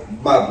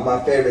like my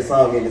favorite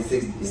song in the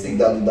Sick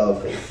Doggy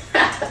Dog phase.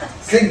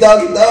 Sick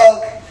Doggy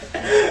Dog.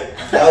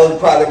 That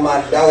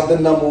was the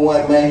number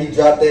one, man. He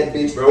dropped that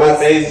bitch. Bro, what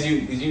phase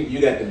you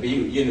got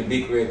you in the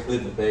big red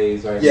Clifford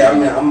phase, right? Yeah, I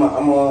mean, I'm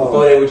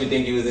before that, what you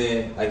think you was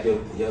in? Like yo.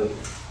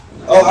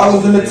 Oh, I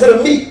was in the To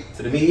the Meat.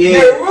 To the Meat,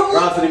 yeah.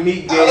 Round to the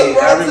Meat, yeah.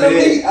 I remember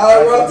that.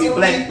 I was to the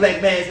Meat.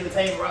 Black Man's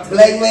Entertainment.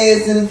 Black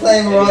Man's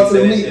Entertainment, Round to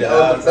the Meat.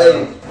 That was the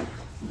phase.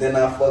 Then I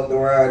fucked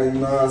around, and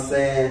you know what I'm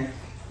saying?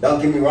 Don't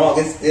get me wrong,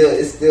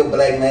 it's still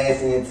Black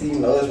Mass and you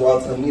know, it's Raw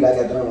to the Meat. I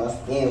got that on my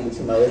skin, but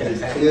you know, it's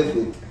just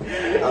Clifford.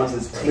 I'm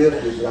just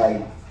Clifford,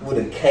 like, with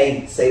a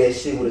K. Say that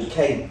shit with a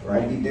K.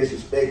 Right? Don't be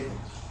disrespectful.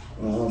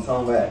 You know what I'm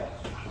talking about?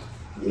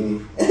 Yeah.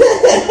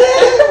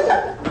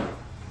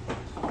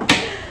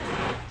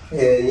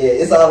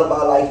 Yeah. It's all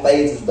about, like,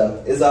 phases,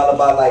 though. It's all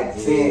about, like,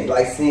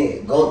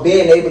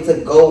 being able to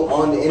go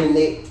on the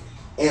internet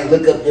and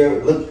look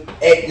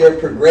at your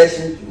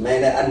progression.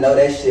 Man, I know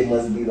that shit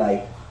must be,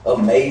 like,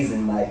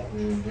 amazing, like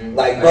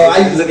bro, I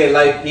used to look at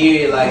life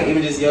here, like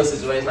even just your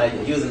situation, like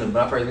using when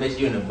I first met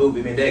you in the booth,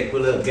 me and Dad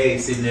pull up, Gay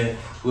sitting there,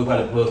 we'll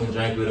probably pull some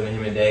drink with him, and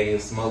him and Dad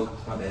get smoke.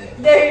 My bad.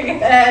 There you go. You know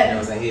what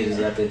I'm saying? He just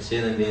out there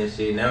chilling and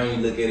shit. Now when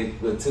you look at it,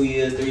 with 2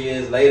 years, 3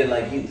 years later,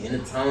 like you in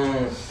the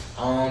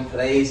own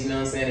place, you know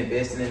what I'm saying?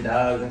 Investing in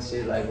dogs and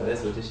shit, like, well,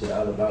 that's what this shit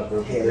all about,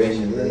 bro.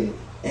 Progression, bro.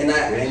 And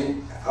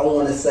I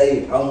want to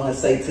say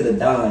to the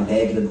Don,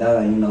 Dad, the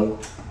Don,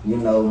 you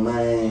know,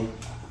 man.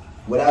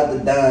 Without the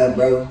Don,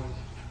 bro,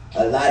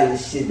 a lot of the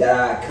shit that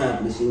I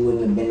accomplished, you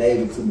wouldn't have been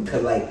able to,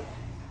 because like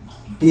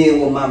being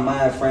with my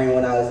mind frame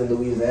when I was in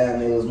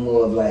Louisiana, it was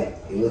more of like,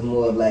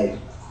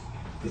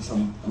 bitch,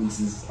 I'm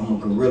a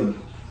gorilla.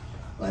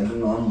 Like, you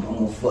know,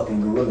 I'm a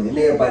fucking gorilla. And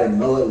everybody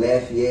know it,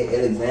 Lafayette,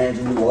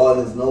 Alexandria, New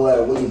Orleans,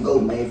 nowhere where you go,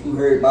 man. If you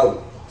heard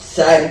about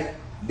Seidditty,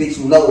 bitch,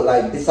 you know,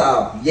 like, this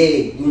all, yeah,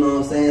 you know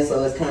what I'm saying?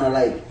 So it's kind of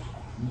like,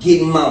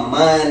 getting my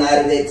mind out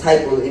of that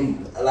type of,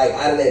 like,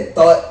 out of that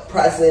thought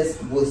process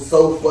was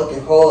so fucking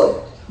hard.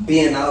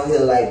 Being out here,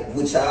 like,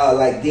 with y'all,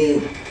 like,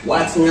 then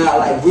watching y'all,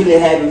 like, really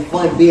having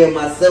fun being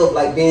myself,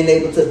 like, being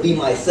able to be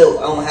myself.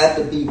 I don't have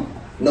to be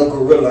no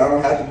gorilla. I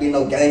don't have to be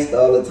no gangster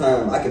all the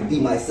time. I can be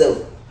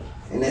myself.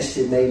 And that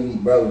shit made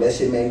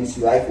me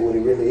see life for what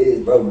it really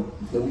is, bro.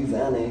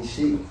 Louisiana ain't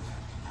shit.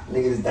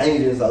 Niggas, it's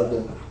dangerous out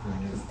there.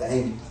 It's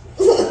dangerous.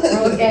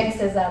 Real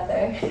gangsters out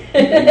there.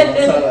 You know what I'm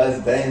talking about?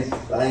 It's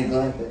dangerous. I ain't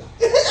going back.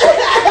 I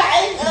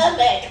ain't going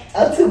back.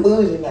 I'm too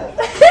bougie now.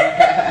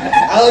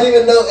 I don't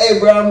even know. Hey,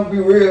 bro, I'm gonna be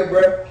real,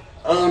 bro.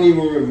 I don't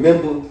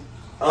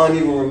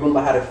even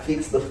remember how to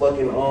fix the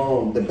fucking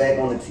the back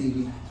on the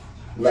TV,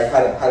 like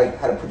how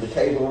to put the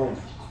cable on.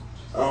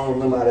 I don't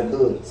remember how to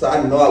do it, so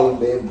I know I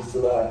wouldn't be able to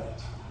survive.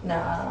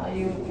 Nah,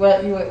 we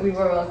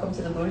were welcome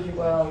to the bougie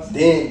world.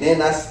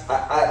 Then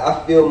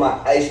I fill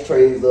my ice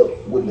trays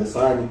up with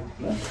Dasani.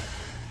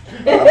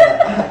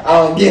 I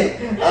don't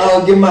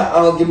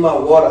get my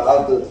water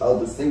out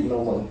the sink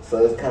no more.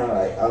 So it's kind of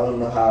like I don't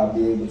know how I'll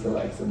be able to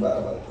like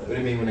survive like that. What do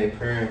you mean when they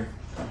perm?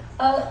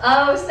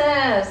 Oh,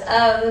 snaps!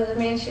 I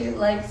mean, she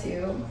likes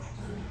you.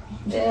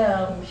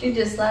 Damn, she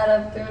just slid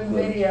up through the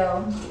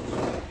video.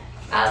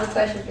 I have a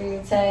question for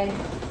you, Tay.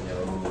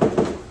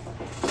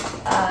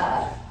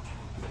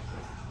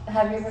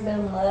 Have you ever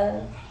been in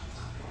love?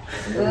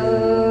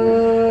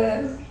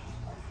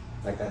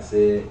 Like I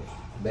said,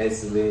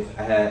 basically,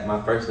 I had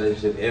my first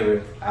relationship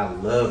ever. I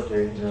loved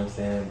her, you know what I'm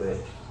saying? But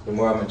the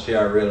more I mature,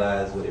 I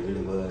realized what it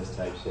really was,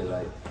 type shit.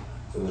 Like,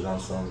 it was on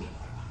some.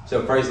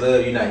 So first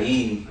love, you're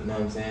naive, you know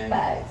what I'm saying?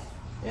 Facts.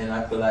 And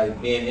I feel like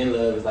being in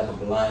love is like a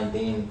blind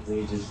thing where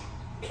you just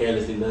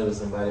carelessly loving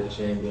somebody that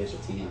you ain't being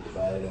strategic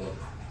about it,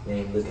 or you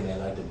ain't looking at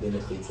like the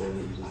benefits of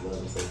it, you just love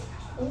them. So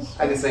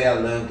I can say I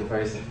love the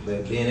person,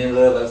 but being in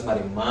love, like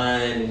somebody's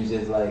mind and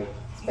just like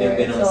they've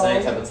been on the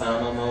same type of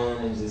time I'm on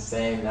and just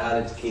same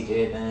knowledge, kick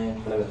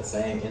everything, whatever, the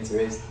same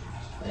interest.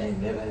 I ain't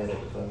never had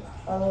that before.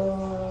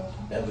 Oh.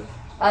 Never.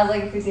 I was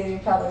like, if you did,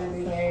 you'd probably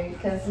be married,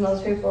 because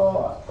most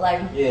people,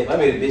 like... Yeah, if I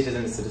made a bitch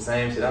into the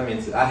same shit,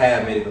 I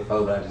have made it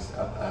before, but I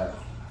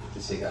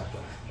this shit got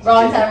fucked.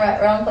 Wrong time,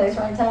 right? Wrong place,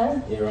 wrong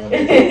time? Yeah, wrong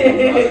place. When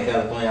I was in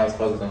California, I was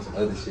focused on some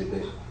other shit,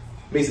 but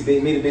me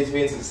the bitch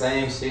be into the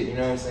same shit, you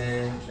know what I'm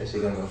saying? That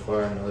shit gonna go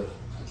far, I know it.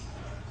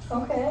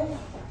 Okay.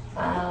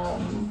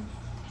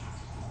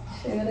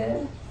 Shoot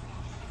it.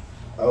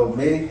 Oh,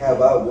 me? How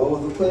about, what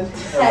was the question?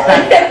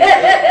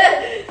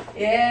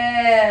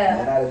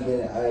 Yeah.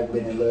 Man, I've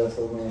been in love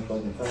so many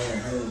fucking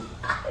times.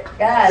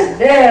 God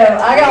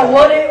damn. I got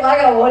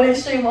one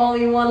extreme,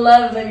 only one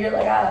love, and you're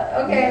like,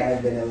 okay. Man,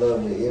 I've been in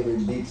love with every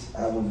bitch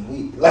I was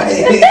with. Like,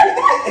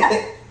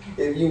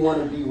 if you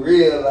want to be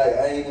real, like,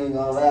 I ain't even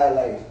gonna lie,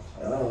 like,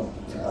 I love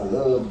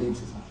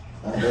bitches.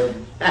 I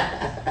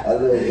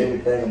love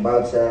everything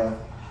about y'all.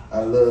 I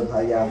love how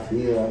y'all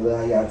feel. I love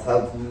how y'all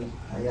talk to me.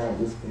 How y'all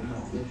whisper in my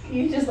ear.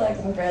 You just like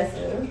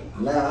aggressive.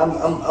 Nah, I'm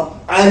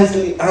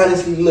honestly,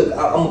 look, I'm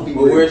gonna be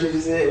real. What word you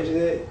just said? What you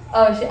said?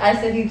 Oh, I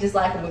said you just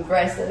like him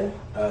aggressive.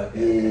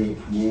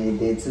 Yeah,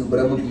 that too. But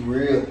I'm gonna be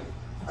real.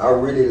 I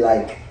really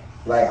like.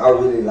 I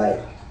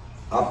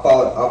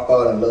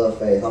fall in love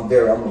fast. I'm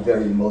a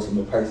very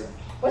emotional person.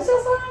 What's your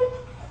sign?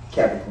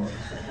 Capricorn.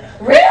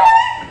 Really?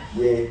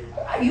 Yeah.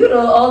 You the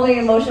only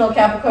emotional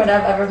Capricorn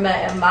I've ever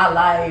met in my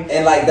life.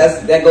 And like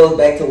that goes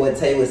back to what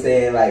Tay was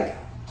saying, like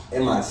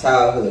through my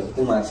childhood,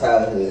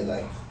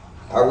 like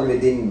I really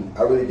didn't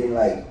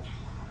like,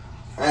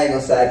 I ain't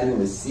gonna say I didn't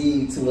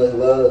receive too much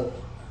love,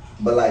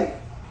 but like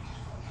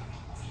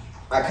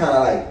I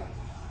kinda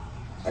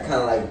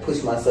like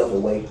pushed myself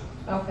away.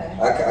 Okay.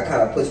 I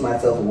kinda pushed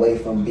myself away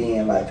from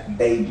being like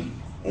baby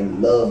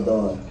and loved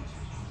on.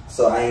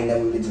 So I ain't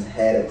never really just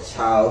had a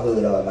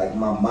childhood or like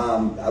my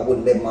mom, I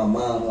wouldn't let my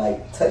mom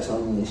like touch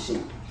on me and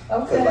shit.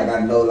 Okay. Cause like I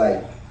know,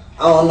 like,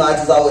 I don't know, I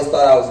just always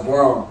thought I was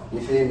grown,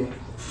 you feel me?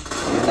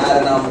 And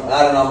now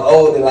that I'm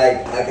older,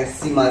 like I can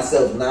see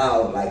myself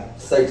now like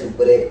searching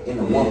for that in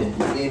a woman,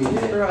 you feel me?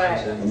 Right.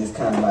 And it's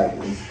kinda like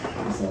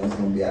it's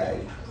gonna be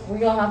alright. We're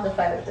gonna have to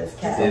fight with this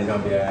cat. It's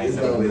gonna be alright. It's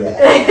gonna be alright.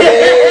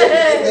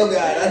 It's gonna be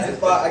alright. That's just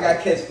far. I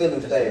got catch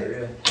feelings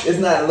fast. It's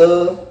not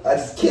love. I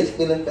just catch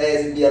feelings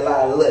fast and be a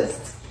lot of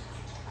lust.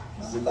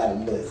 It's a lot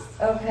of lust.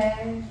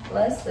 Okay.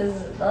 Lust is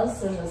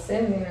a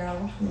sin, you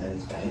know. Yeah,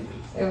 it's dangerous.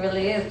 It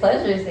really is.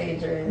 Pleasure is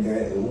dangerous.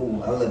 Yeah,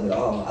 ooh, I love it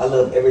all. I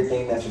love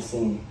everything that's a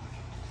sin.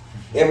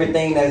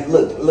 Everything that's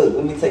look.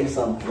 Let me tell you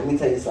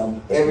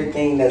something.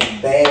 Everything that's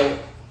bad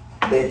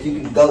that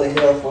you can go to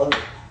hell for,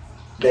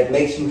 that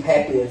makes you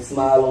happy and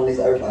smile on this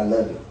earth, I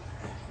love it.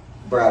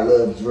 Bro, I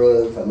love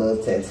drugs, I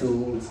love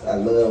tattoos, I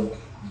love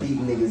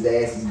beating niggas'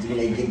 asses when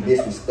they get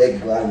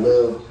disrespectful, I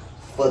love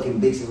fucking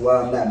bitches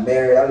while I'm not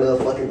married, I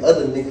love fucking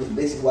other niggas'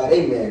 bitches while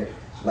they married.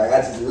 Like,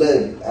 I just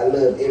love it. I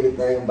love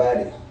everything about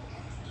it.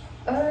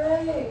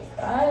 Alright.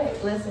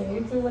 Listen,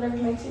 you do whatever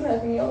makes you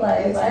happy in your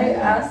life.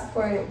 I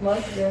support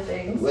most of your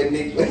things. When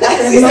Nick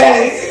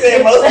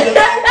said most of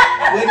them,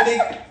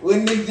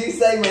 when Nick G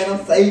say, man,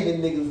 I'm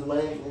saving niggas, man,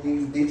 and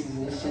these bitches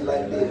and shit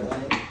like that,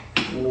 man.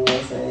 You know what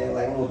I'm saying?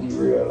 Like, I'm gonna be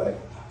real, like,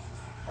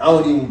 I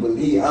don't even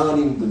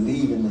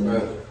believe in them.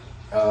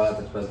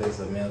 The place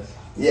of else.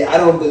 Yeah, I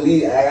don't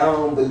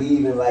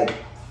believe in like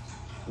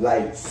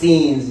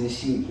sins and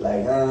shit.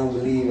 Like, I don't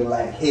believe in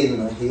like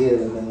healing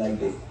and like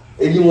that.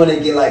 If you want to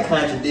get like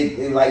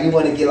contradicted, like you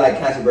want to get like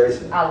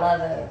controversial. I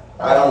love it.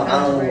 I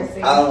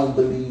don't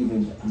believe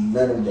in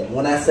none of that.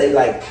 When I say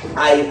like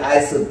I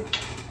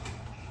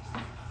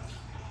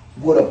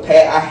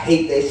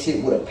hate that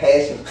shit with a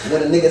passion.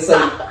 When a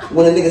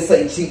nigga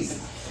say Jesus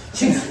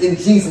in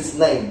Jesus'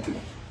 name,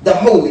 the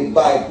Holy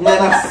Bible,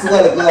 man, I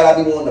swear to God, I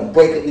be wanting to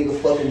break a nigga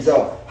fucking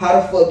jaw. How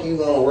the fuck you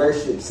gonna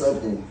worship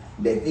something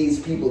that these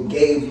people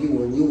gave you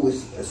when you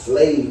was a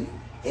slave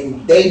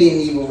and they didn't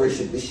even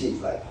worship the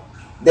shit? Like,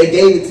 they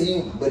gave it to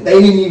you, but they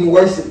didn't even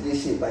worship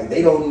this shit. Like,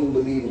 they don't even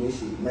believe in this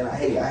shit. Man, I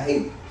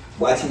hate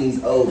watching these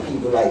old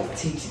people like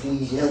teach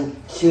these young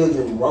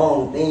children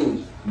wrong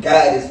things.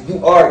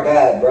 You are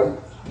God, bro.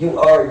 You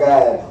are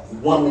God,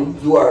 woman.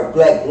 You are a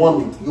black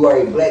woman. You are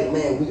a black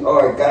man. We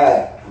are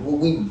God.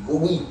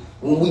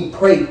 When we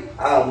pray,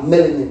 our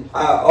melanin,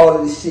 all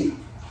of this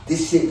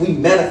shit, we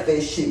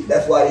manifest shit.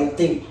 That's why they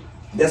think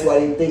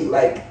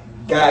like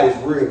God is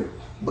real.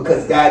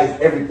 Because God is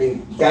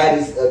everything. God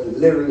is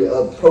literally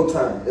a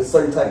proton, a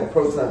certain type of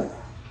proton.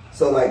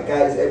 So like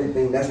God is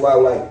everything. That's why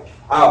like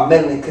our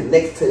melanin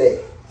connects to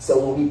that. So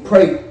when we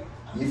pray,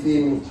 you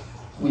feel me?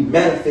 We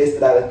manifest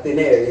it out of thin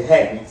air. It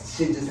happens.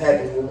 Shit just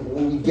happens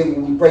when we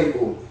pray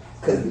for it.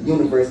 Because the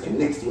universe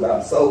connects with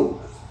our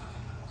soul.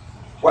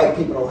 White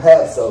people don't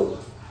have souls.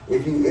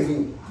 If you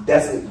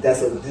this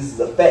is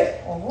a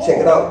fact. Oh. Check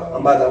it out.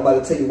 I'm about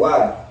to tell you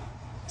why.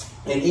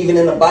 And even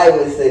in the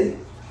Bible it says.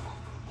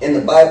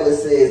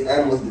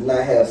 Animals do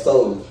not have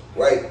souls,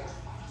 right?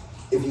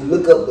 If you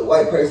look up the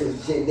white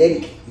person's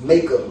genetic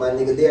makeup, my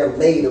nigga, they are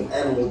made of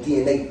animal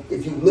DNA.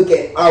 If you look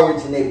at our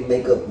genetic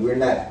makeup, we're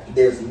not.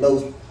 There's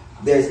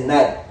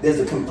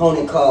a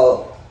component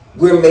called,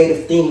 we're made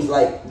of things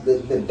like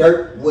the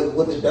dirt,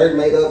 what the dirt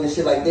made of and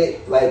shit like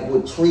that, like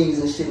what trees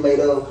and shit made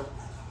of,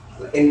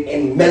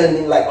 and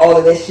melanin, like all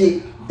of that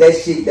shit,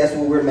 that's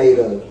what we're made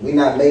of. We're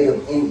not made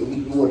of any,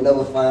 you will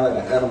never find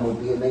like an animal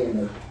DNA in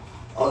there.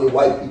 Only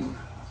white people.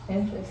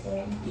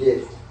 Interesting.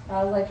 Yes.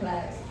 I was like, can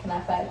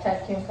I fact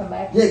check you and come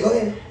back? Yeah, go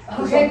ahead.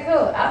 Okay,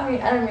 cool. I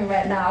don't mean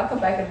right now. I'll come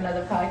back with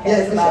another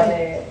podcast about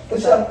it. For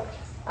sure.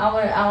 I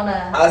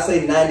wanna. I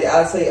say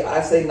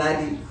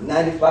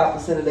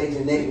 95% of their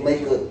genetic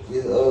makeup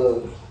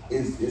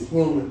is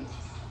human.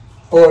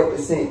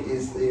 40%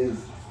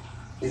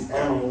 is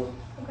animal,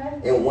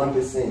 Okay. and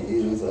 1%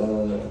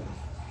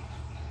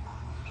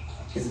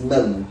 is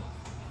melanin.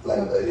 Like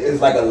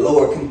it's like a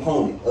lower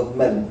component of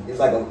melanin. It's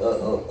like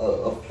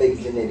a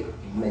fake genetic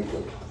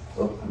makeup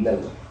of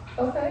melanin.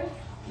 Okay.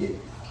 Yeah.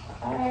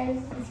 Alright,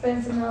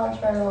 spend some knowledge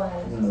for everyone.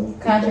 You know,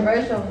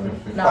 controversial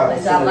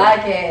knowledge. I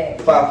like it.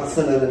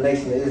 5% of the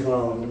nation of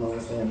Islam. You know what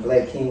I'm saying?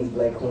 Black kings,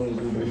 black queens.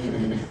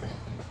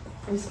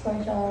 We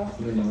support y'all.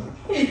 You know,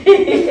 we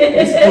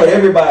support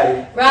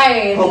everybody.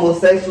 Right.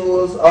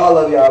 Homosexuals, all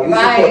of y'all. We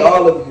support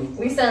all of you.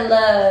 We send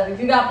love. If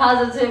you got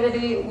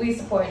positivity, we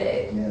support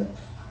it. Yeah,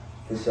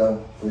 for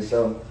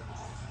sure.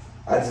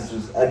 I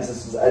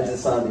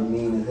just sounded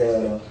mean as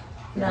hell though.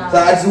 No. So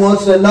I just want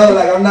you to know,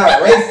 like, I'm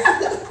not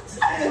racist.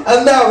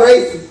 I'm not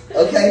racist,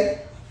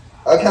 okay?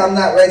 Okay, I'm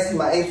not racist.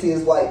 My auntie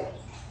is white.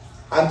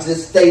 I'm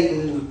just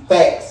stating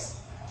facts.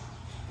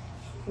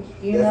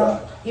 You know,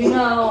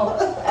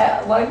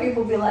 white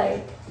people be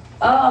like,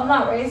 oh, I'm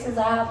not racist.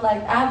 I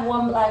have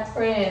one black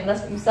friend.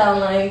 That's what you sound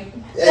like.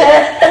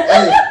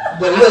 Hey,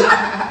 but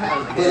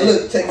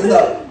look, check this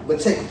out. But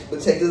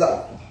check this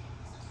out.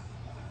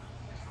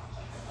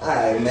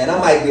 Alright, man, I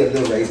might be a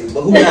little racist,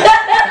 but who not?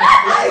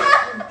 Like,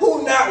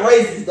 who not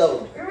racist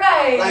though?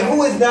 Right. Like,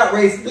 who is not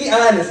racist? Be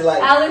honest,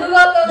 like, Ali, who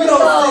gonna you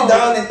don't sit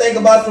down and think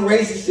about some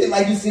racist shit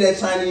like you see that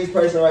Chinese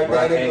person right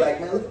there and they be like,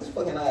 man, look at his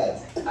fucking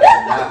eyes.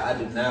 I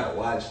do not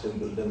watch the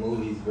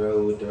movies,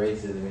 bro, with the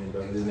racism in it,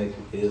 bro. It just makes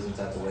me feel some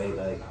type of way.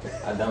 Like,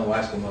 I don't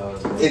watch them all.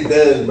 Bro. It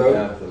does, bro.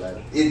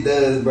 Like, it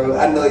does, bro.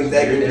 I know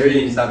exactly. They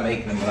really need to stop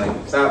making them.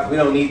 Like, stop. We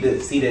don't need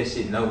to see that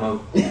shit no more.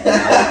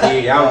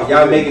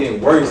 Y'all making it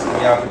worse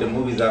when y'all put the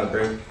movies out,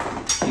 bro.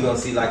 You gonna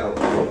see like a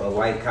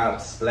white cop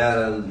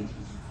splatter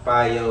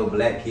 5-year-old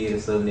black kid or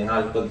something. Then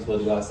how the fuck you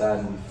supposed to go outside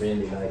and be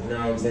friendly? Like, you know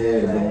what I'm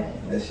saying?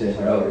 Like, that shit,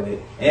 bro.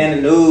 And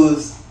the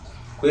news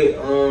quit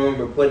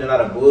reporting a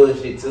lot of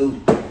bullshit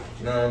too.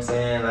 You know what I'm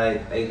saying?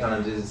 Like, they kind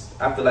of just,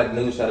 I feel like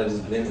news try to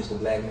just blemish the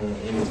black man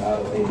image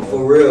all the way.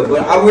 For real.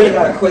 But I really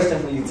got a question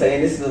for you, Tay.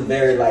 And this is a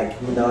very, like,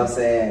 you know what I'm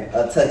saying,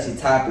 a touchy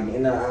topic.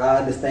 And I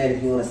understand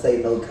if you want to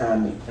say no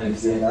comment.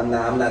 I'm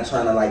not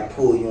trying to, like,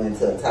 pull you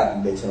into a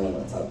topic that you don't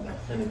want to talk about.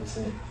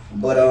 100%.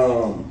 But,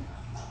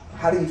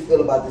 how do you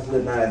feel about this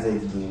Lil Nas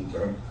X dude,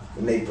 bro?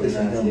 When they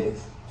pushing him.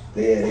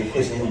 Yeah, they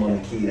pushing him on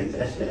the kids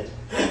and shit.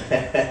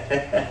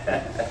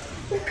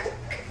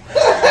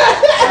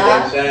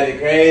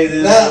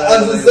 Crazy. Nah,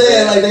 I'm just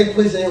saying, like, they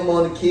pushing him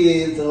on the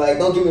kids, and like,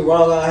 don't get me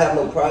wrong, I don't have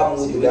no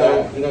problem with the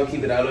guy. You gonna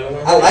keep it all the way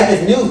 100? I like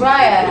his music.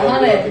 Right,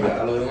 Keep it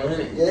all the way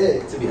 100.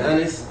 Yeah. To be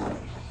honest,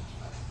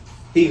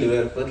 he knew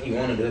what the fuck he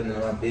wanted to do,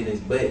 none of my business.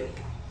 But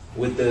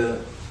with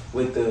the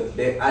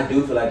I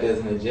do feel like there's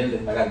an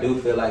agenda. Like, I do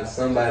feel like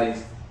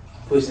somebody's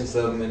pushing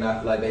something, and I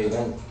feel like they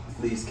want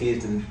these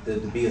kids to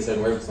be a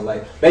certain way. So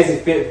like,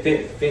 basically,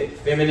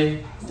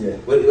 feminine. Yeah.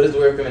 What is the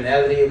word?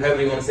 Femininity,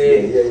 however you want to say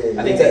it.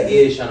 Yeah. I think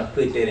they is trying to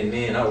put that in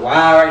men.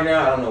 Why right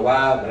now? I don't know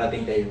why, but I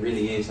think they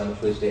really is trying to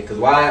push that. Cause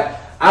why?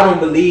 I don't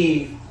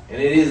believe,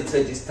 and it is a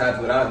touchy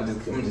topic, but I'm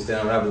just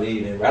telling what I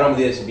believe in. But I don't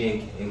believe it should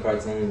be in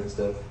cartoons and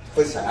stuff.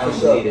 I don't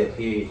believe that.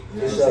 Period.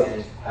 You know what I'm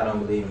saying? I don't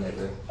believe in that,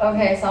 bro.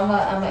 Okay, so I'm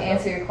gonna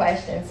answer your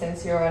question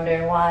since you're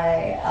wondering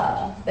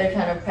why they're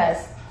trying to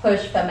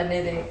push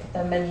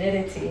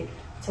femininity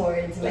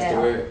towards That's men.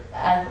 the word.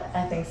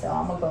 I think so.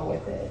 I'm gonna go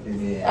with it.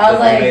 Yeah. I was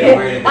like,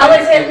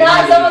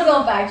 someone's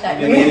gonna fact check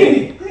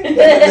me.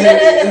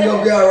 It's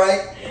gonna be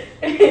alright.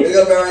 It's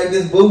gonna be alright.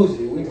 This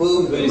bougie. We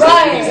bougie.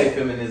 Right. You say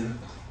feminism.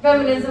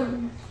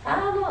 Feminism. I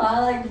don't know. I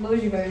like the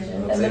bougie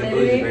version.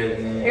 Femininity.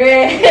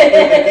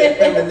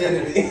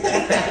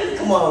 Femininity.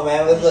 Come on,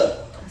 man. What's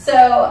up?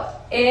 So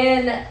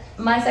in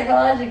my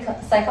psychology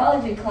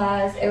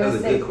class, it was a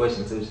good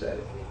question too,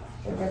 Seidditty.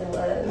 It really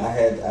was. I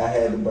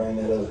had to bring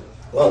that up.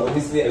 Well, let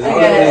me see.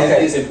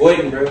 It's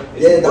important, bro.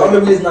 The only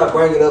reason I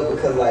bring it up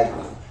because like,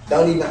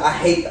 I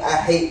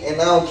hate,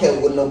 and I don't care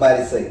what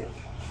nobody say.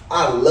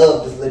 I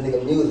love this little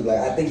nigga music. Like,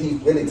 I think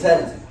he's really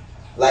talented.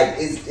 Like,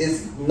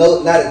 it's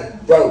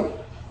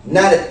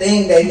not a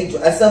thing that he,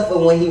 except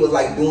for when he was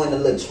like doing the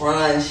little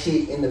Tron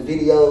shit in the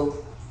video,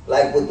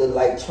 like with the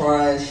like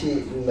Tron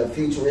shit and the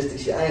futuristic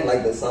shit. I ain't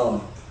like that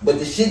song, but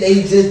the shit that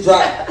he just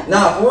dropped,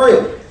 nah, for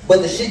real.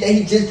 But the shit that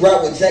he just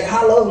dropped with Jack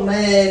Harlow,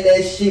 man,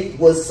 that shit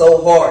was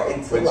so hard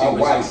until I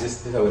watched.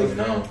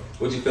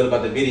 What you feel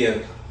about the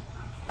video?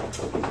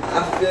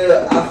 I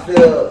feel.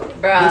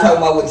 Bruh, you talking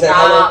about with Jack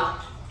Harlow?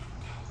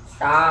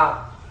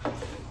 Stop.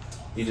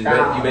 You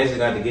basically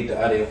got to get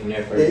the audio from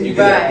there first. You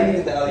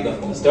get the audio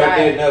from start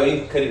there. No,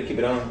 you could keep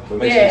it on, but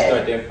make sure you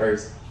start there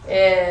first.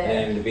 Yeah.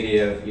 And the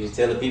video, you just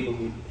tell the people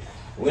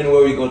when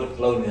where we go to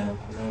flow now. You know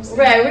what I'm saying?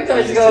 Right, we're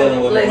going to go. Telling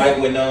what Mike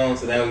went on,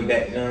 so now we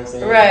back. You know what I'm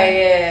saying? Right,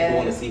 yeah. You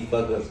want to see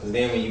fuck ups, because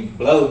then when you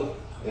blow,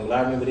 a lot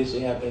of remember this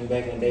shit happening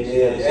back in the day.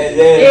 Yeah.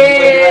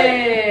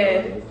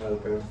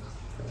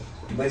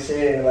 But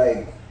shit,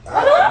 like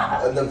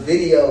the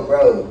video,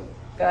 bro.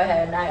 Go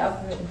ahead, now.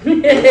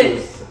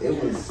 It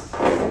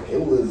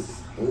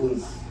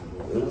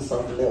was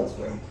something else,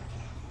 bro.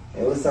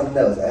 It was something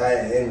else,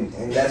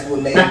 and that's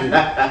what made me.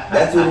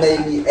 That's what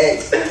made me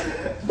ask,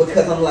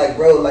 because I'm like,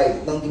 bro,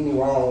 like, don't get me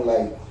wrong,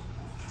 like,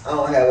 I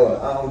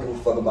don't give a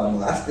fuck about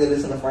no. I still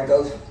listen to Frank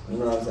Ocean. You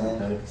know what I'm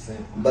saying?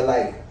 100%. But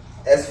like,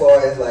 as far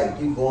as like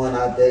you going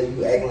out there,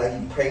 you acting like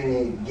you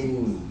pregnant,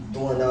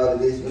 doing all of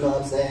this. You know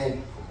what I'm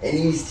saying? And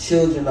these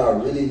children are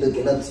really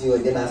looking up to you.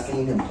 And then I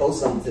seen him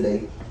post something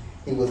today.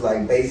 He was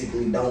like,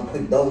 basically,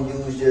 don't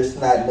use your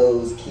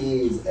snot-nosed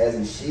kids as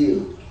a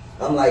shield.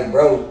 I'm like,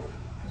 bro,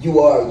 you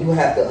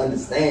have to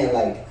understand,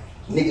 like,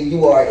 nigga,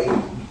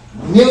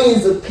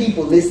 millions of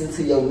people listen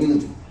to your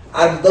music.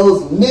 Out of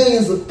those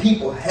millions of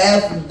people,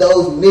 half of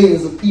those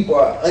millions of people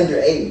are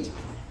underage.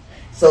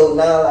 So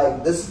now,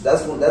 like, that's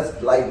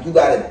like, you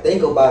gotta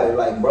think about it,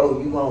 like,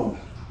 bro,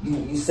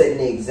 you setting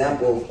the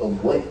example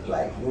of what,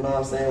 like, you know what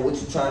I'm saying? What are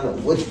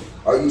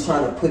you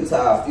trying to put to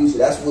our future?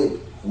 That's what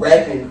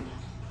rapping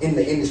in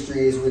the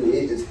industry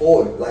is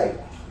for. Like,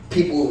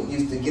 people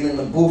used to get in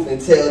the booth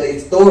and tell their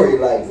story,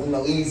 like, you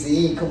know,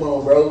 Eazy-E, come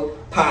on, bro,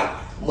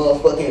 Pop,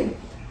 motherfucking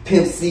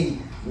Pimp C,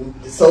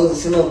 Soulja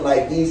Slim,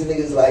 like, these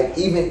niggas, like,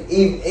 even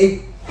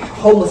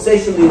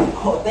homosexually,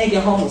 thinking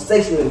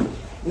homosexually,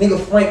 nigga,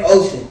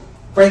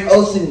 Frank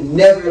Ocean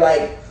never,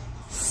 like,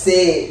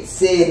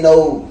 said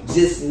no,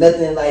 just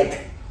nothing,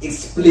 like,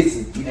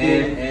 explicit.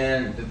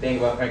 And the thing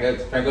about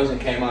Frank Ocean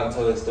came out and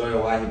told his story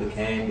of why he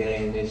became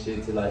gay and this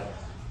shit to, like,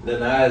 Lil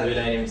Nas really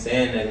ain't even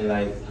saying nothing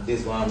like,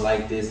 this why I'm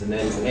like this and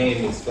that. He ain't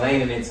even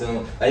explaining it to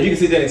him. Like, you can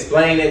sit there and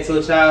explain that to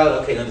a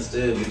child, okay,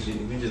 understood, but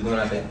you just going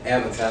out there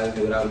advertising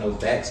it without no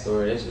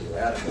backstory. That shit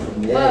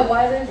radical. Yeah. But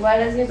why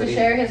does he have to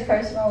share his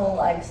personal,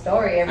 like,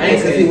 story? To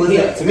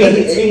me,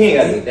 he ain't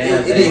got a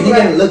damn thing. He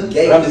didn't look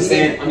gay. But I'm just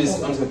saying, I'm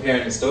just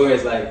comparing the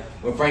stories. Like,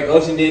 when Frank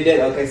Ocean did that,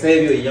 okay,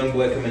 say if you're a young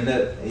boy coming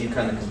up and you're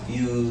kind of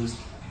confused,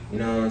 you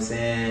know what I'm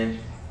saying?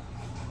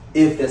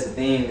 If that's a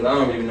thing, because I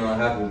don't really know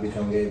how people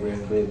become gay, bro.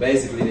 But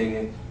basically,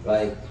 nigga,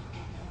 like,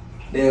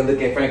 they'll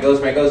look at Frank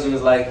Ocean. Frank Ocean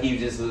was like, he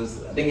just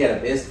was, I think he had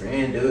a best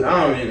friend, dude.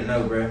 I don't really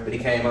know, bro. But he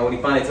came out, when he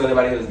finally told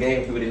everybody he was gay,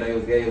 people didn't know he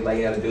was gay. It was like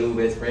he had a dude,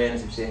 best friend,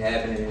 some shit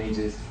happened, and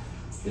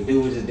the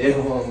dude was just dead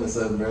home or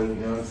something, bro. You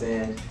know what I'm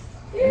saying?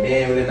 Yeah. And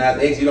then with the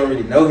Nas X, you don't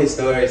really know his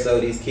story, so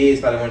these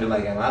kids probably wonder,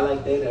 like, am I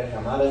like that, or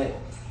am I that? You know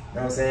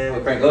what I'm saying?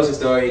 With Frank Ocean's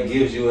story, it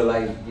gives you a,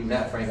 like, you're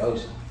not Frank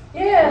Ocean.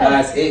 Yeah.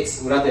 Nas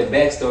X, without that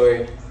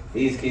backstory,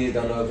 these kids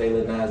don't know if they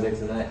look Nas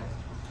X or not.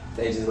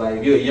 They just like,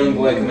 if you're a young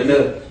boy coming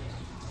up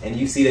and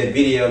you see that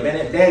video,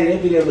 man, that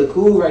video look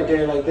cool right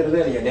there, like, and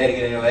your daddy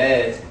get in your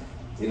ass,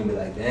 you're gonna be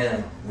like, damn,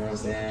 you know what I'm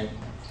saying?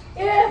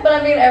 Yeah, but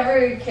I mean,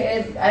 every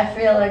kid, I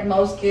feel like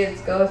most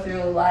kids go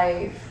through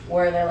life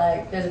where they're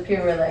like, there's a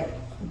period where, like,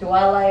 do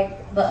I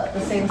like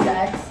the same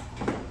sex?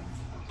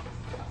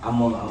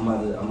 I'm on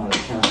to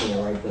cancel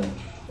that right there.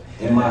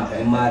 In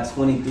my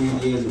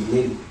 23 years of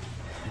living,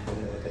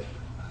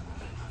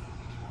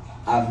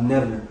 I've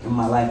never in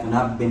my life, and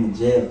I've been in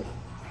jail,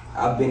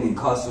 I've been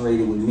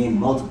incarcerated with men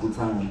multiple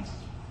times.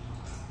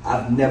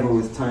 I've never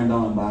was turned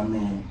on by a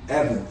man,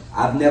 ever.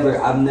 I've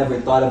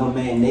never thought of a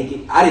man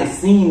naked. I didn't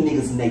seen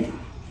niggas naked.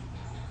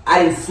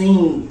 I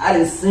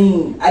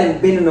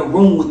didn't been in a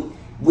room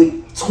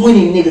with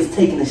 20 niggas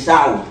taking a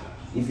shower.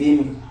 You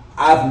feel me?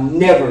 I've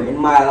never in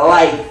my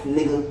life,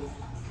 nigga,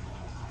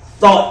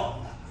 thought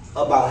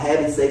about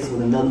having sex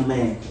with another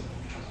man.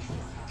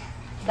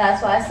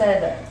 That's why I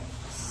said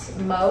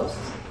most.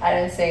 I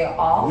didn't say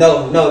all.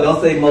 No, don't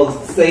say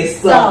most. Say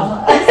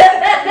some.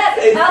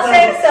 I'll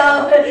say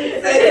some.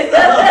 Say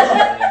some.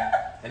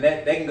 And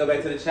that can go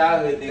back to the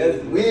childhood thing.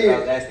 That's weird. I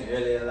was asking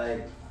earlier,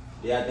 like,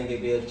 yeah, I think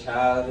it'd be a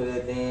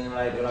childhood thing,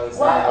 like what I was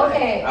saying. Well,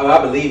 okay. Like,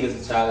 I believe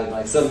it's a childhood.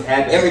 Like, something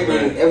happens.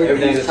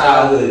 Everything's a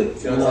childhood.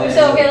 You know what I'm saying?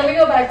 So, okay, let me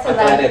go back to I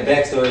feel like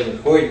that backstory is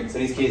important, so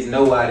these kids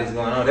know why this is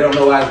going on. They don't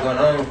know why it's going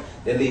on.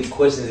 That leaves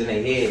questions in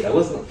their head.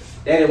 Like,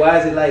 Daddy, why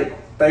is it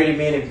like 30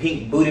 men in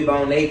pink, booty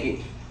bone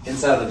naked,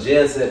 inside the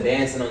jail cell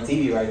dancing on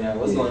TV right now?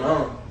 What's going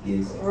on?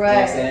 Yes. Right. You know what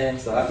I'm saying?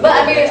 So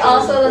I mean,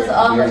 also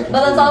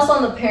that's also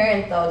on the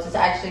parent though, to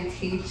actually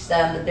teach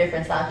them the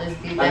difference, not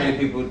just be. How many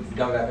people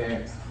don't got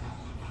parents?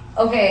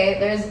 Okay,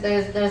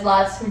 there's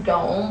lots who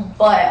don't,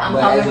 but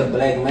as a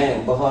black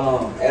man,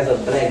 as a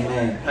black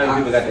man, how many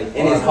people got their?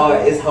 And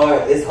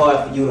it's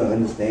hard for you to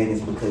understand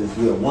this because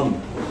you're a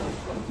woman.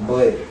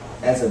 But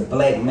as a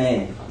black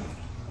man,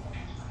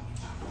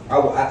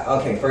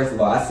 okay, first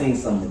of all, I seen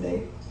something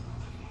today.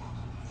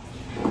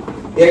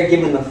 They're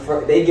giving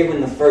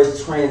the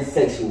first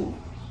transsexual an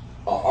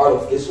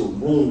artificial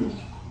womb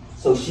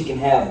so she can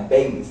have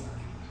babies.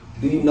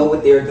 Do you know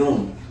what they're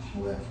doing?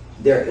 What?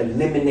 They're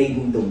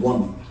eliminating the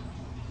woman.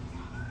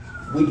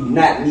 We do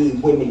not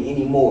need women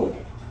anymore.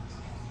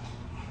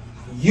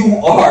 You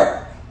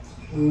are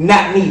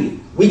not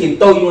needed. We can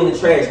throw you in the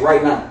trash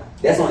right now.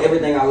 That's on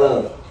everything I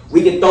love.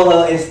 We can throw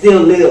her and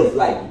still live.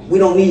 Like, we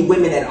don't need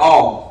women at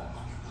all.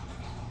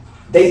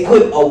 They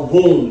put a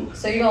womb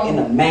in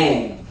a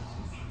man.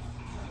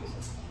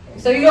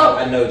 So you don't.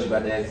 I know what you're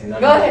about to ask. Go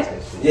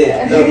ahead.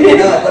 Yeah,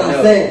 but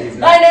I'm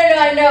saying.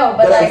 I know,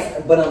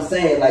 but I'm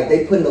saying, like,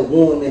 they putting a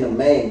womb in a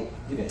man.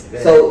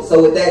 So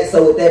with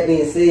that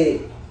being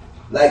said,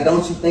 Like,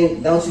 don't you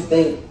think,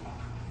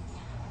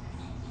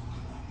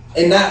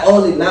 and not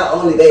only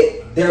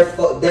that,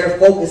 they're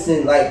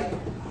focusing, like,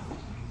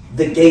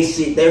 the gay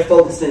shit, they're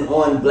focusing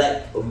on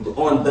black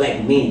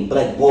men,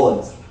 black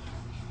boys.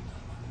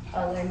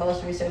 I think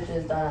most research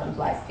is done on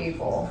black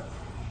people.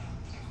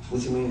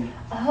 What you mean?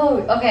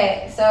 Oh,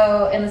 okay.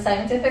 So in the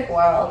scientific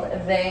world,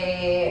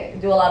 they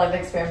do a lot of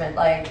experiment,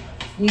 like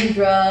new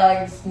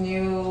drugs,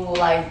 new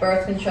like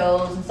birth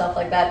controls and stuff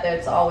like that.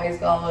 That's always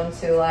going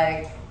to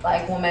like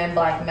women,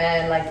 black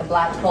men, like the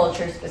black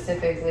culture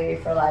specifically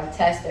for like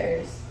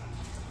testers.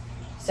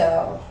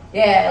 So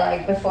yeah,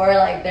 like before,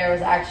 like there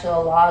was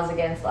actual laws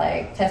against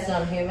like testing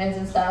on humans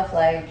and stuff.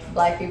 Like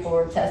black people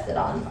were tested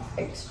on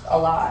a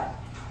lot.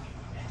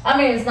 I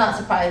mean, it's not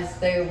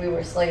surprised we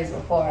were slaves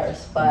before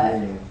us,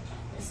 but yeah.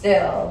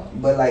 Still.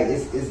 But like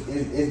it's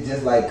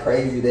just like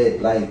crazy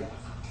that like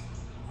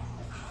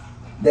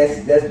that's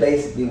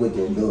basically what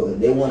they're doing.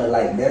 They want to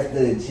like that's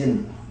the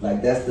agenda.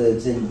 Like that's the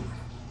agenda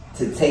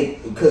to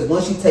take, because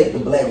once you take the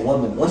black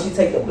woman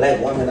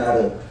out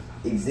of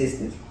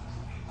existence,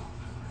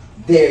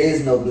 there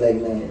is no black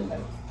man.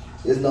 Like,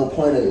 there's no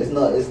point of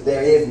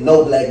there is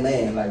no black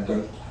man. Like,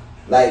 bro,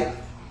 like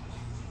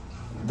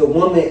the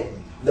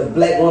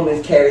black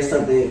woman carries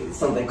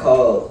something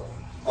called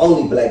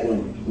only black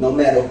women. No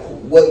matter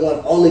what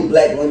one, only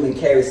black women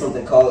carry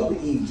something called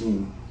the Eve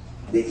gene.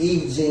 The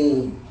Eve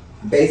gene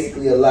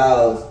basically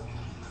allows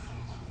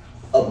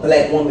a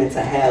black woman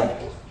to have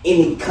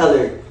any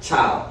colored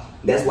child.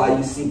 That's why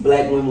you see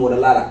black women with a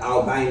lot of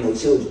albino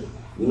children.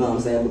 You know what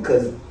I'm saying?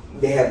 Because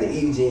they have the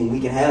Eve gene, we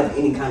can have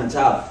any kind of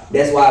child.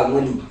 That's why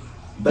when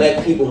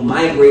black people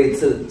migrated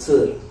to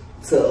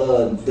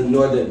the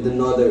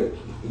northern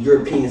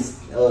European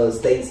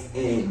states,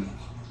 and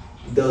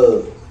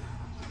the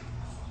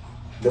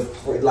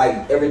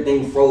like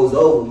everything froze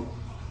over,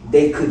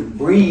 they could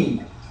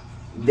breathe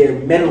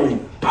their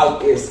melanin out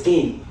their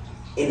skin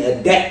and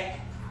adapt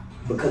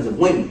because of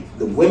women.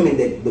 The women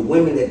that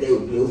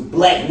it was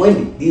black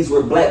women. These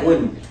were black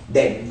women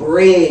that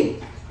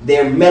bred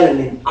their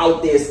melanin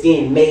out their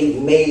skin,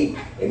 made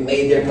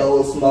their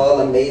nose small,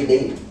 and made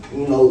they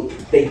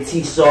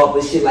teeth sharp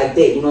and shit like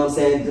that. You know what I'm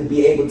saying? To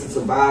be able to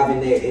survive in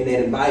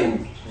that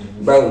environment,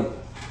 bro.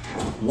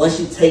 Once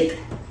you take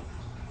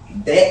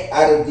that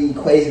out of the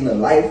equation of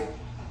life,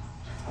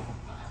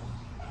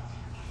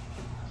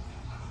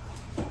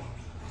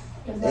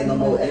 ain't no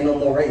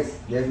more race.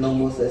 There's no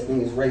more such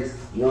thing as race.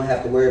 You don't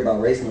have to worry about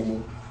race no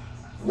more.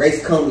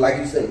 Race comes, like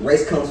you said,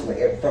 race comes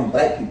from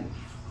black people.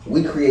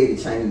 We created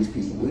Chinese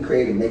people. We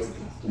created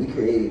Mexicans. We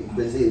created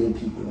Brazilian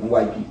people and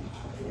white people.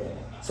 Yeah.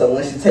 So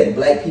once you take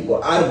black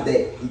people out of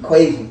that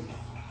equation,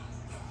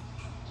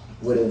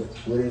 what is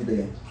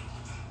there?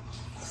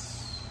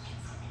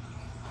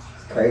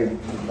 Crazy.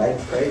 Life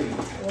is crazy.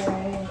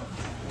 Right.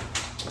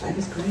 Life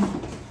is crazy.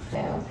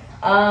 Yeah.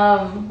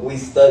 We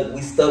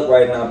stuck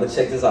right now, but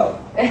check this out.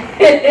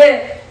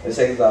 Check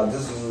this out.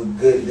 This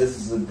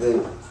is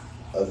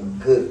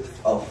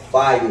a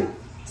fire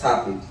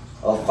topic.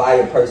 A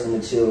fire person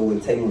to chill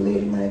with. Tay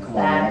Muletti, man. Come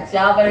on, man.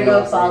 Y'all better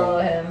go follow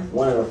him.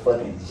 One of the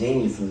fucking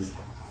geniuses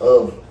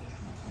of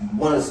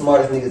one of the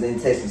smartest niggas in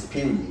Texas,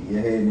 period. You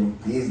heard me?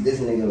 This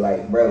nigga,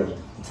 like, bro,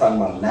 I'm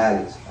talking about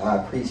knowledge. I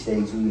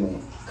appreciate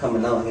you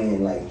coming out here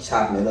and like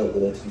chopping it up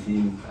with us. You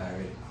feel me?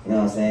 Alright. You know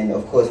what I'm saying?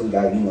 Of course we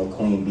got,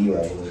 Queen B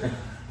right here.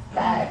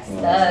 Facts.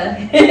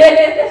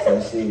 So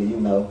shit,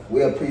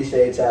 we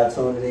appreciate y'all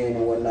tuning in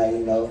and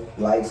whatnot,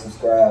 like,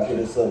 subscribe, hit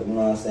us up, you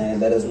know what I'm saying?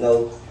 Let us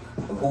know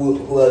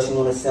who else you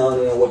want to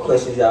sound in, what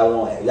questions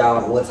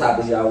what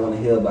topics y'all want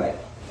to hear about.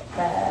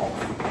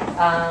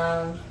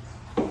 Facts.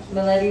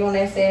 Muletti, you want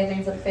to say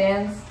anything to the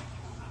fans?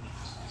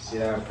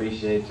 Shit, I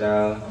appreciate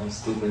y'all. I'm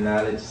Scoop and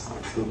Knowledge,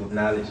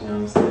 you know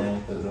what I'm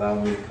saying? For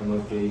allowing me to come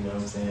up here, you know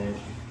what I'm saying?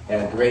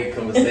 Have great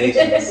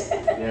conversations, you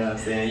know what I'm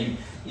saying?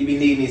 You be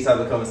needing these type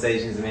of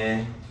conversations,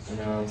 man. You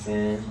know what I'm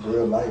saying?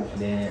 Real life.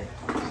 And then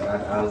shout out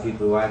to all the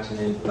people watching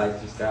and like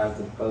subscribe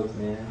to the folks,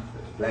 man.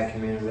 The black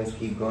community, let's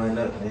keep going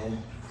up,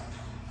 man.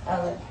 I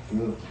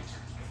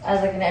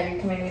was like in every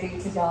community,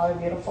 because y'all are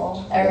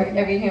beautiful.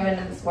 Every human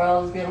in this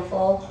world is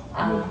beautiful.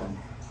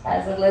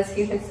 Let's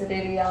keep it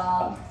Seidditty,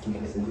 y'all.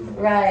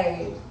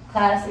 Right.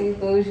 Classy,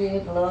 bougie,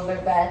 a little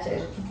bit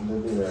ratchet.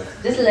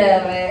 Just a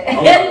little bit.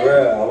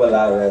 I'm a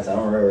lot of ratchet. I'm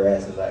a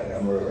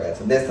real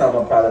ratchet. This time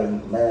I'm probably,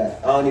 man,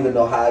 I don't even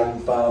know how you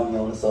found me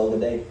on the soul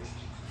today.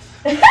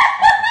 I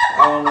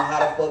don't know how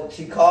the fuck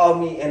she called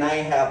me, and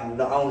I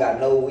don't got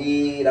no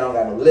weed, I don't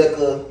got no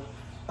liquor.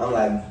 I'm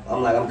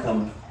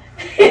coming.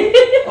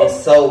 I'm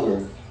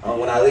sober.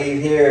 When I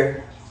leave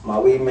here, my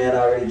weed man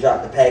already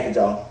dropped the package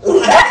off.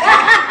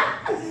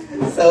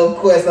 So of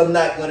course I'm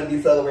not gonna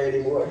be sober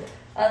anymore.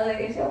 I was like,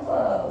 it's your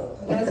fault.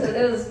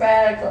 It was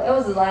radical. It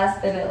was a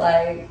last minute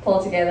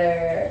pull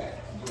together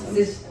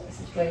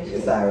situation.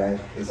 It's alright.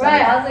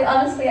 Right. I was like,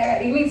 honestly,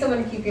 you need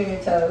someone to keep you on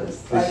your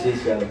toes. For shit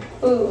show.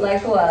 Who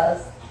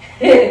else?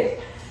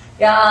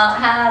 Y'all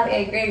have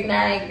a great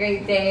night,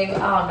 great day.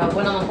 I don't know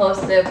when I'm gonna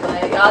post it,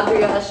 but y'all do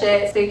y'all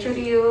shit. Stay true to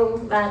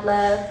you. Mad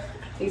love.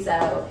 Peace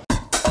out.